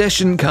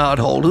concession card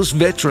holders,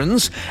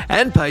 veterans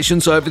and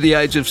patients over the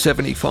age of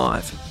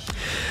 75.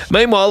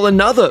 Meanwhile,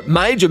 another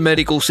major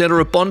medical centre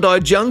at Bondi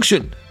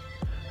Junction,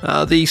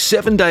 the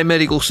 7-day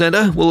medical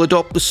centre, will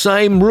adopt the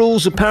same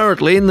rules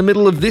apparently in the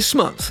middle of this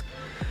month.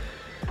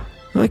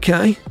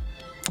 Okay.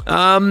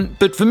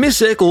 But for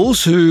Miss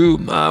Eccles, who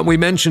we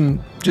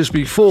mentioned just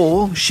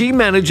before, she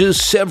manages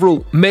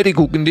several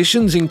medical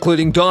conditions,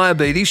 including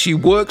diabetes. She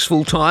works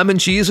full-time and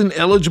she isn't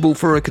eligible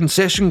for a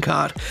concession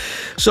card.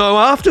 So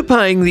after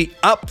paying the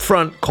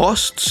upfront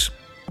costs,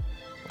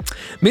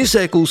 Miss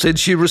Eccles said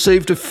she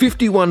received a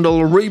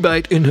 $51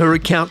 rebate in her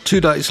account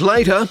 2 days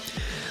later.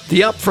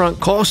 The upfront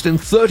cost and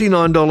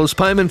 $39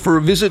 payment for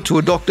a visit to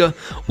a doctor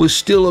was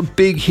still a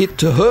big hit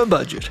to her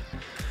budget.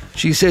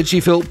 She said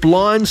she felt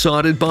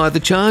blindsided by the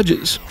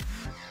charges.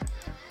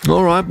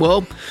 All right,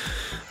 well,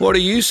 what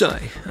do you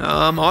say?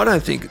 I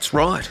don't think it's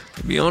right,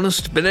 to be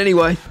honest. But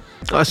anyway,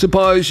 I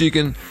suppose you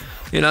can,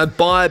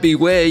 buyer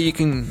beware, you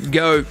can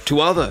go to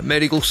other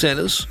medical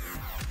centres.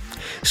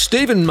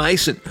 Stephen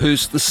Mason,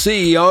 who's the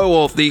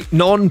CEO of the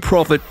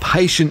non-profit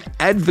patient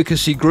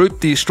advocacy group,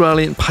 the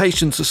Australian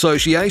Patients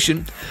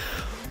Association,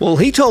 Well,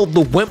 he told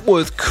the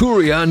Wentworth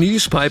Courier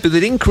newspaper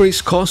that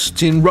increased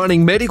costs in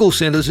running medical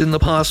centres in the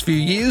past few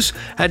years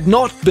had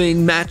not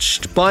been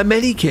matched by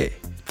Medicare.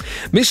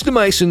 Mr.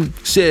 Mason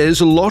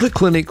says a lot of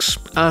clinics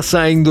are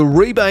saying the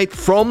rebate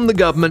from the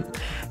government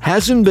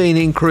hasn't been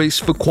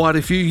increased for quite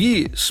a few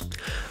years.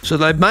 So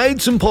they've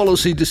made some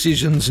policy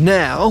decisions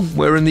now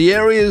where in the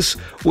areas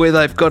where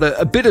they've got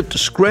a bit of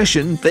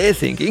discretion, they're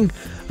thinking,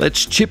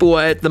 let's chip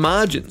away at the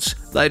margins.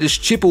 They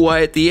just chip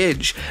away at the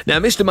edge. Now,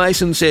 Mr.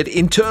 Mason said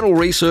internal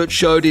research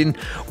showed in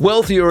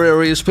wealthier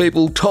areas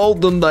people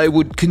told them they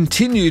would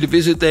continue to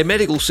visit their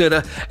medical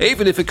centre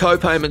even if a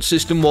co-payment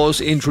system was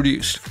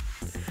introduced.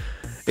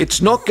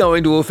 It's not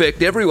going to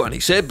affect everyone, he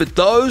said, but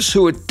those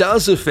who it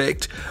does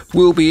affect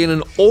will be in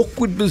an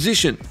awkward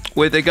position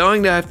where they're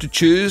going to have to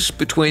choose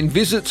between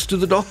visits to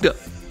the doctor.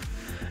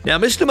 Now,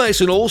 Mr.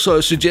 Mason also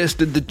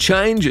suggested the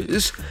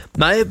changes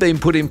may have been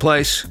put in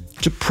place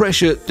to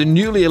pressure the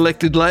newly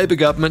elected Labor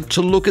government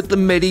to look at the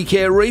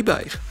Medicare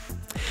rebate.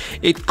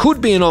 It could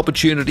be an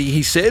opportunity,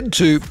 he said,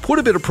 to put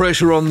a bit of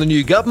pressure on the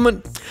new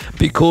government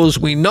because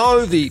we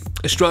know the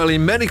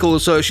Australian Medical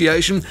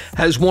Association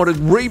has wanted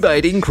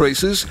rebate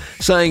increases,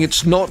 saying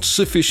it's not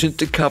sufficient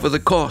to cover the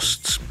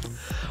costs.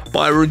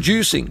 By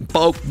reducing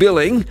bulk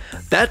billing,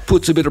 that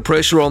puts a bit of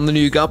pressure on the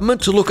new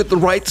government to look at the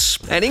rates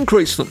and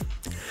increase them.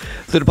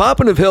 The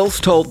Department of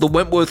Health told the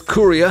Wentworth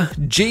Courier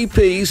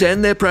GPs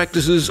and their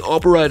practices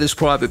operate as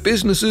private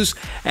businesses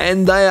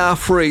and they are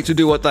free to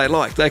do what they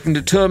like. They can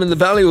determine the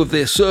value of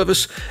their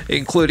service,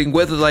 including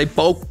whether they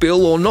bulk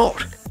bill or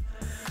not,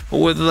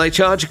 or whether they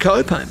charge a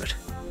co-payment.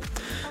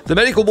 The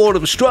Medical Board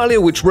of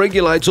Australia, which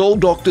regulates all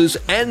doctors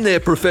and their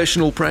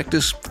professional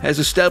practice, has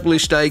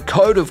established a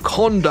code of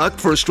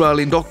conduct for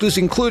Australian doctors,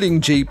 including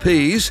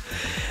GPs.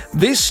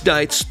 This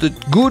states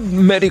that good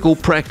medical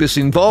practice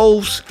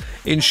involves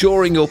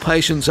ensuring your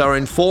patients are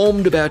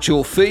informed about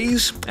your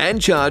fees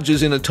and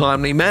charges in a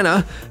timely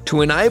manner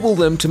to enable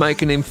them to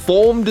make an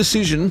informed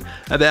decision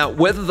about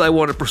whether they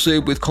want to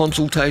proceed with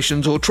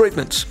consultations or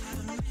treatments.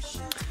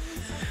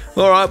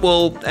 All right,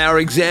 well, our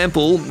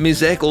example,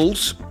 Ms.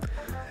 Eccles,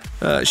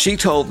 she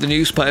told the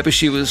newspaper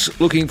she was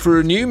looking for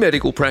a new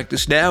medical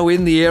practice now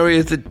in the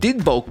area that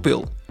did bulk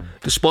bill,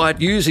 despite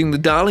using the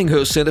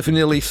Darlinghurst Centre for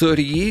nearly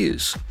 30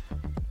 years.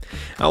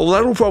 Well,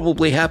 that'll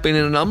probably happen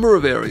in a number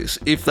of areas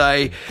if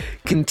they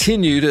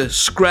continue to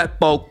scrap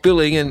bulk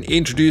billing and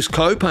introduce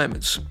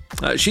co-payments.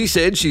 She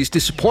said she's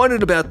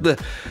disappointed about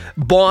the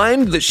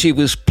bind that she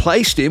was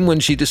placed in when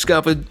she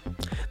discovered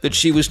that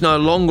she was no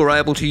longer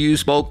able to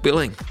use bulk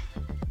billing.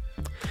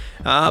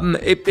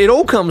 It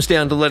all comes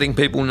down to letting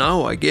people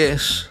know, I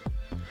guess.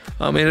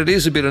 I mean, it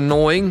is a bit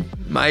annoying.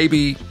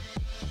 Maybe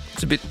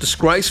it's a bit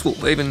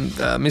disgraceful. Even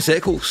Miss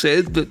Eccles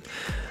said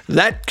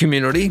that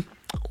community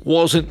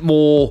wasn't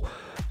more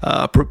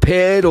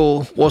prepared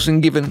or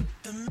wasn't given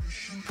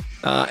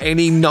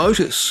any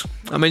notice.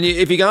 I mean,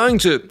 if you're going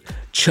to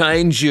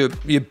change your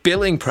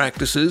billing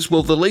practices,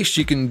 well, the least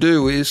you can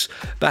do is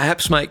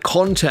perhaps make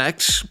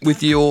contacts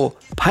with your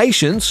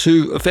patients,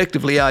 who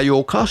effectively are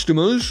your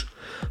customers,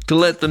 to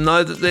let them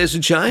know that there's a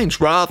change,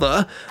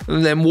 rather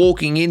than them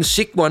walking in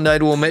sick one day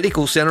to a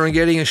medical centre and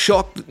getting a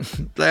shock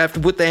that they have to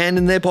put their hand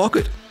in their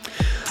pocket.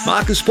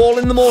 Marcus Paul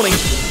in the morning.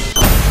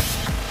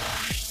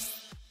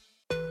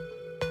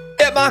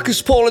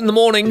 Marcus Paul in the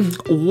morning.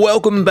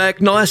 Welcome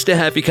back. Nice to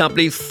have your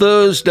company.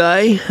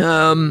 Thursday.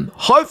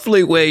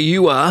 Hopefully where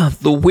you are,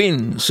 the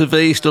winds have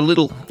eased a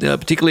little,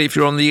 particularly if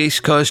you're on the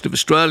east coast of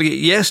Australia.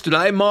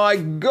 Yesterday, my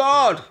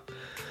God,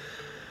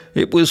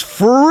 it was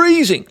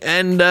freezing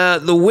and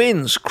the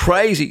winds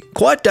crazy.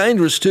 Quite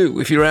dangerous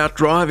too if you're out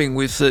driving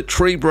with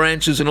tree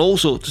branches and all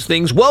sorts of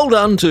things. Well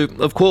done to,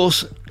 of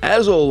course,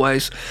 as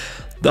always,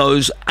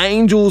 those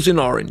angels in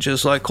orange,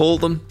 as I call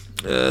them.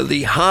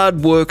 The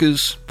hard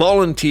workers,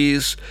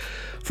 volunteers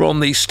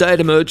from the State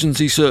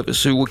Emergency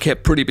Service who were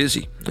kept pretty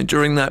busy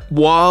during that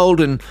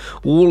wild and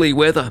woolly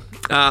weather.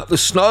 The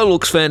snow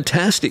looks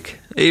fantastic,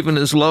 even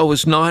as low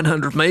as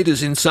 900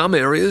 metres in some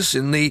areas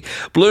in the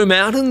Blue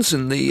Mountains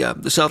and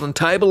the Southern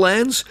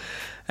Tablelands.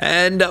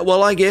 And,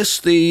 well, I guess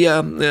the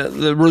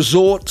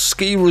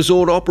ski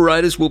resort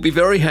operators will be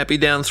very happy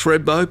down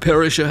Thredbo,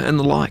 Perisher and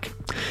the like.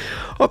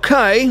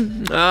 Okay,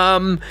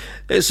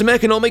 there's some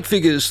economic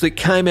figures that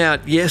came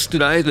out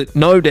yesterday that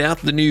no doubt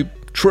the new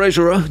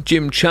Treasurer,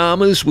 Jim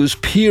Chalmers, was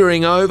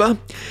peering over.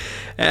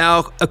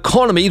 Our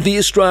economy, the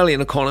Australian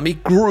economy,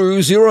 grew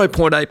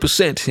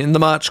 0.8% in the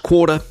March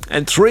quarter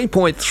and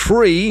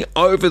 3.3%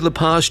 over the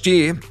past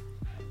year.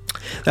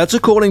 That's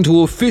according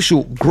to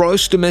official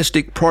gross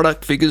domestic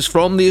product figures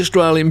from the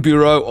Australian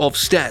Bureau of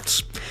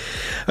Stats.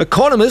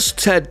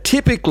 Economists had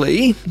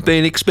typically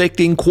been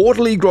expecting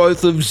quarterly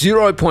growth of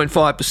 0.5%,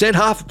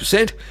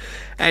 0.5%,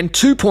 and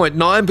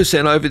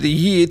 2.9% over the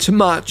year to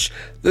March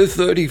the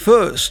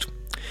 31st.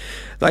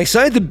 They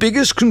say the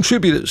biggest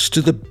contributors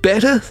to the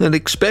better than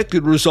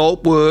expected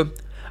result were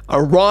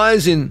a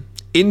rise in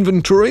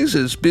inventories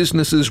as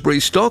businesses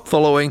restock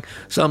following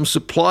some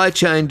supply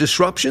chain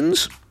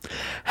disruptions.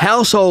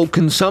 Household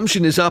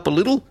consumption is up a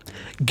little.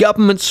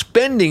 Government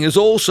spending is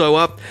also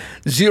up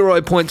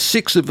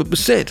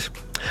 0.6%.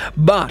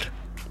 But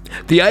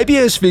the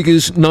ABS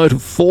figures note a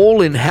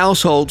fall in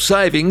household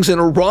savings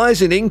and a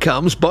rise in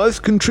incomes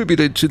both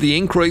contributed to the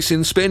increase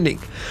in spending,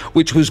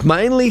 which was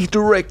mainly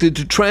directed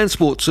to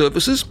transport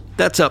services,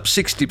 that's up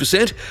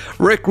 60%,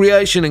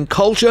 recreation and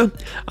culture,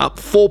 up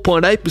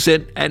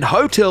 4.8%, and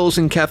hotels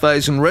and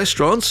cafes and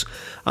restaurants,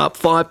 up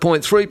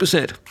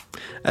 5.3%,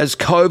 as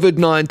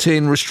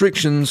COVID-19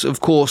 restrictions, of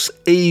course,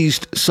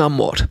 eased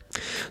somewhat.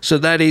 So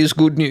that is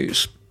good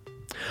news.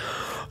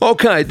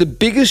 Okay, the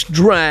biggest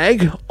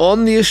drag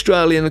on the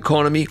Australian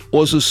economy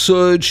was a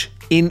surge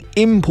in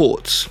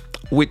imports,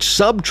 which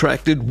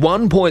subtracted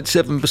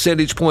 1.7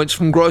 percentage points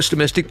from gross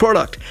domestic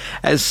product,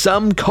 as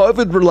some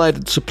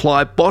COVID-related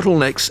supply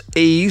bottlenecks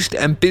eased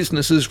and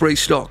businesses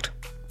restocked.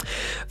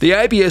 The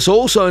ABS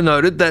also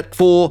noted that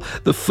for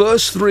the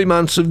first 3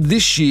 months of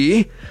this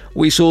year,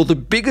 we saw the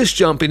biggest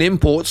jump in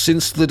imports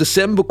since the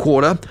December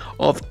quarter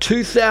of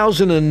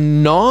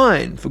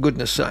 2009, for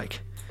goodness sake.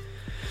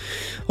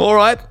 All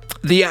right.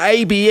 The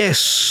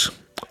ABS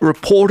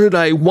reported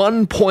a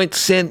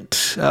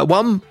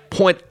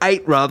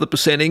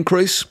 1.8%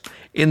 increase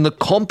in the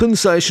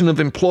compensation of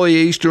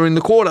employees during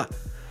the quarter.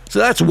 So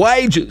that's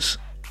wages.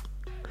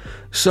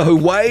 So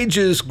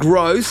wages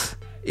growth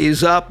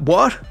is up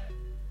what?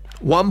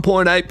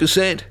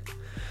 1.8%.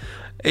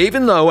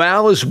 Even though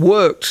hours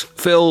worked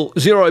fell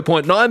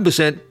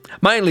 0.9%,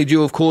 mainly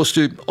due, of course,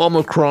 to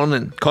Omicron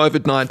and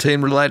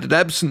COVID-19 related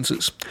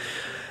absences.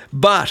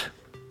 But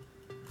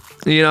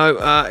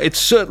it's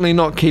certainly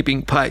not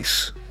keeping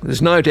pace.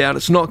 There's no doubt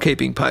it's not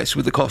keeping pace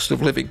with the cost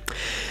of living.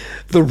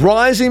 The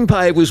rise in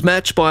pay was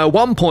matched by a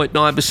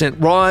 1.9%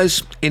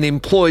 rise in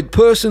employed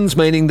persons,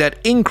 meaning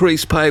that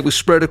increased pay was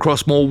spread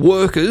across more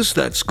workers.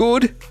 That's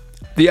good.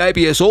 The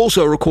ABS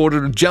also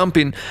recorded a jump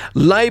in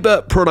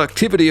labour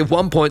productivity of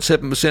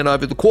 1.7%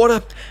 over the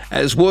quarter,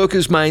 as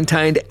workers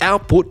maintained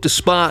output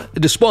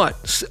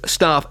despite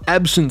staff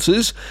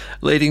absences,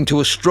 leading to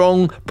a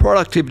strong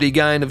productivity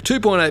gain of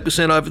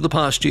 2.8% over the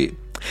past year.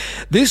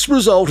 This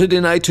resulted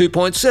in a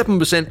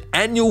 2.7%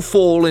 annual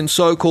fall in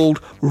so-called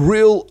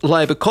real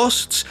labour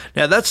costs.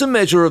 Now, that's a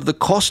measure of the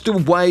cost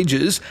of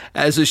wages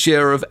as a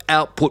share of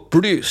output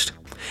produced.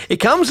 It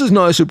comes as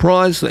no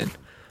surprise, then,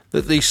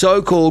 that the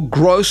so-called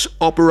gross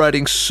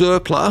operating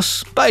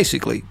surplus,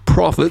 basically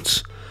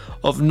profits,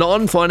 of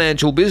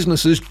non-financial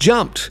businesses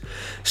jumped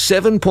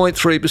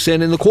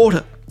 7.3% in the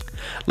quarter,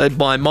 led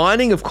by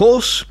mining, of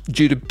course,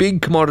 due to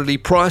big commodity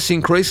price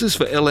increases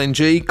for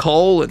LNG,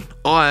 coal and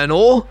iron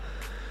ore,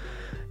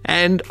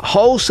 and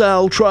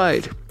wholesale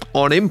trade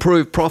on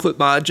improved profit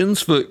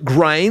margins for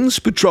grains,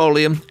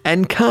 petroleum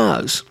and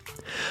cars.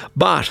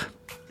 But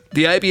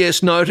the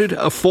ABS noted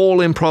a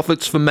fall in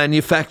profits for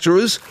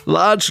manufacturers,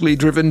 largely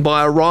driven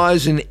by a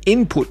rise in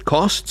input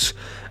costs,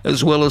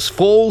 as well as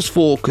falls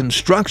for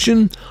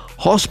construction,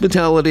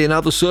 hospitality and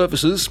other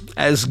services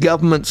as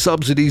government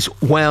subsidies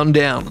wound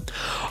down.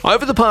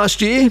 Over the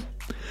past year,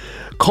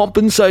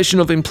 compensation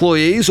of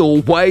employees,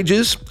 or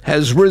wages,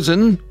 has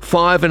risen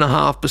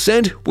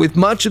 5.5%, with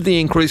much of the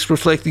increase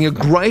reflecting a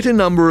greater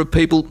number of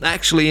people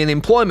actually in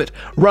employment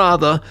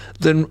rather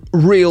than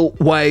real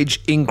wage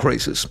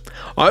increases.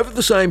 Over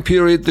the same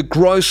period, the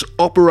gross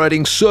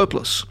operating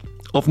surplus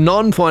of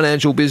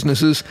non-financial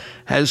businesses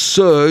has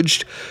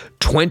surged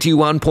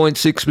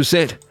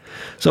 21.6%.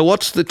 So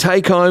what's the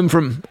take-home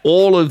from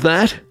all of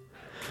that?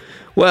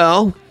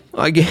 Well,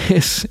 I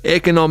guess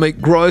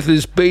economic growth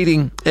is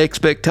beating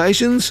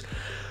expectations.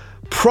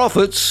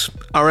 Profits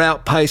are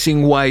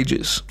outpacing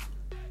wages.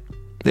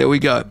 There we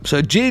go.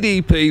 So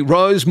GDP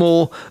rose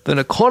more than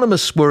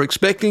economists were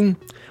expecting,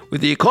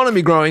 with the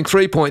economy growing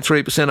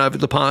 3.3% over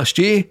the past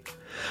year.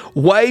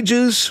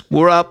 Wages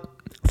were up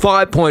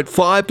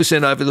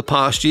 5.5% over the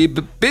past year,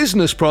 but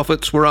business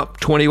profits were up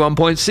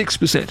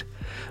 21.6%.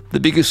 The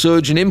biggest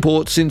surge in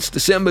imports since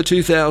December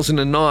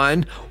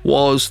 2009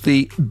 was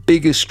the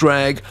biggest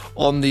drag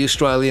on the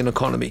Australian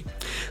economy.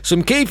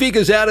 Some key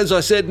figures out, as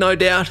I said, no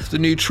doubt. The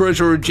new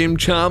Treasurer, Jim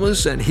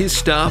Chalmers, and his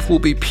staff will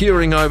be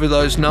peering over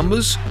those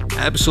numbers.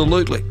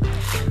 Absolutely.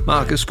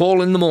 Marcus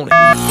Paul in the morning.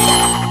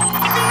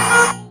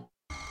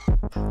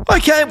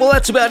 Okay, well,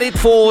 that's about it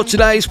for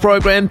today's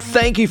program.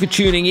 Thank you for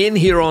tuning in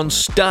here on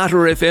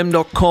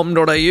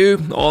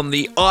starterfm.com.au, on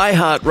the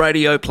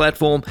iHeartRadio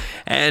platform,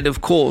 and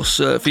of course,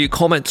 for your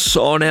comments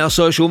on our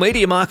social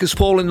media, Marcus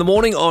Paul in the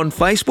Morning on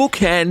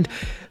Facebook, and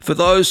for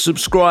those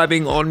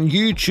subscribing on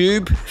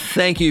YouTube,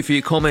 thank you for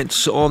your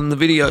comments on the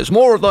videos.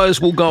 More of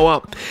those will go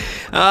up.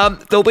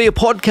 There'll be a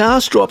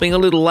podcast dropping a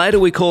little later.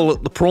 We call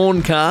it the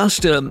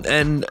PRAWNCAST,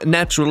 and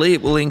naturally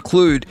it will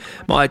include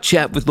my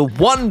chat with the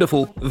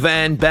wonderful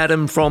Van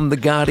Badham from The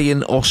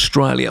Guardian,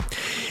 Australia.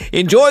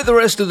 Enjoy the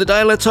rest of the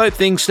day. Let's hope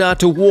things start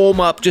to warm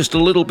up just a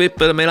little bit.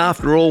 But I mean,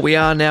 after all, we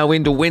are now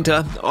into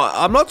winter.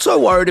 I'm not so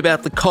worried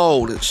about the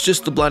cold. It's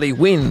just the bloody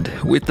wind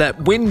with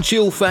that wind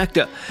chill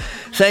factor.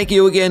 Thank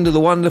you again to the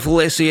wonderful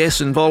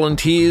SES and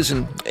volunteers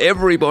and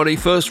everybody,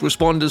 first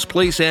responders,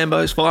 police,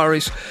 ambos,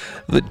 fireys,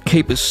 that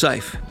keep us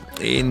safe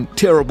in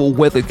terrible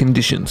weather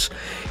conditions.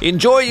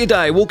 Enjoy your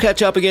day. We'll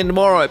catch up again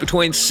tomorrow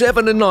between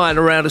 7 and 9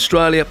 around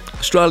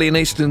Australian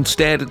Eastern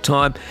Standard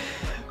Time.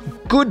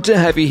 Good to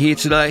have you here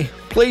today.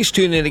 Please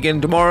tune in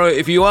again tomorrow.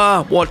 If you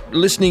are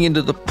listening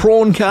into the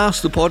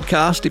PRAWNCAST, the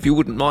podcast, if you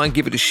wouldn't mind,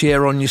 give it a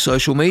share on your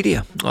social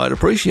media. I'd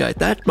appreciate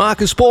that.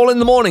 Marcus Paul in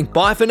the morning.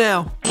 Bye for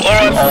now. All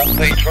right, Paul.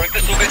 Thanks, Rick.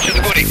 This will get you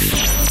the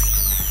goodies.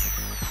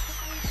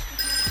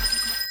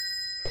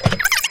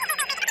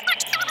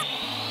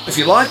 If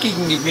you like, you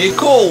can give me a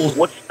call.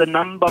 What's the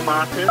number,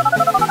 Marcus?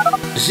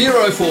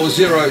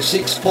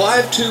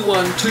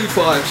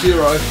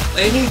 0406521250.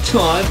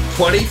 Anytime,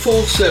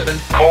 24/7.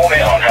 Call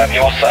now and have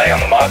your say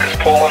on the Marcus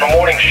Paul in the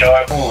Morning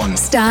Show.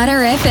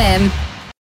 Starter FM.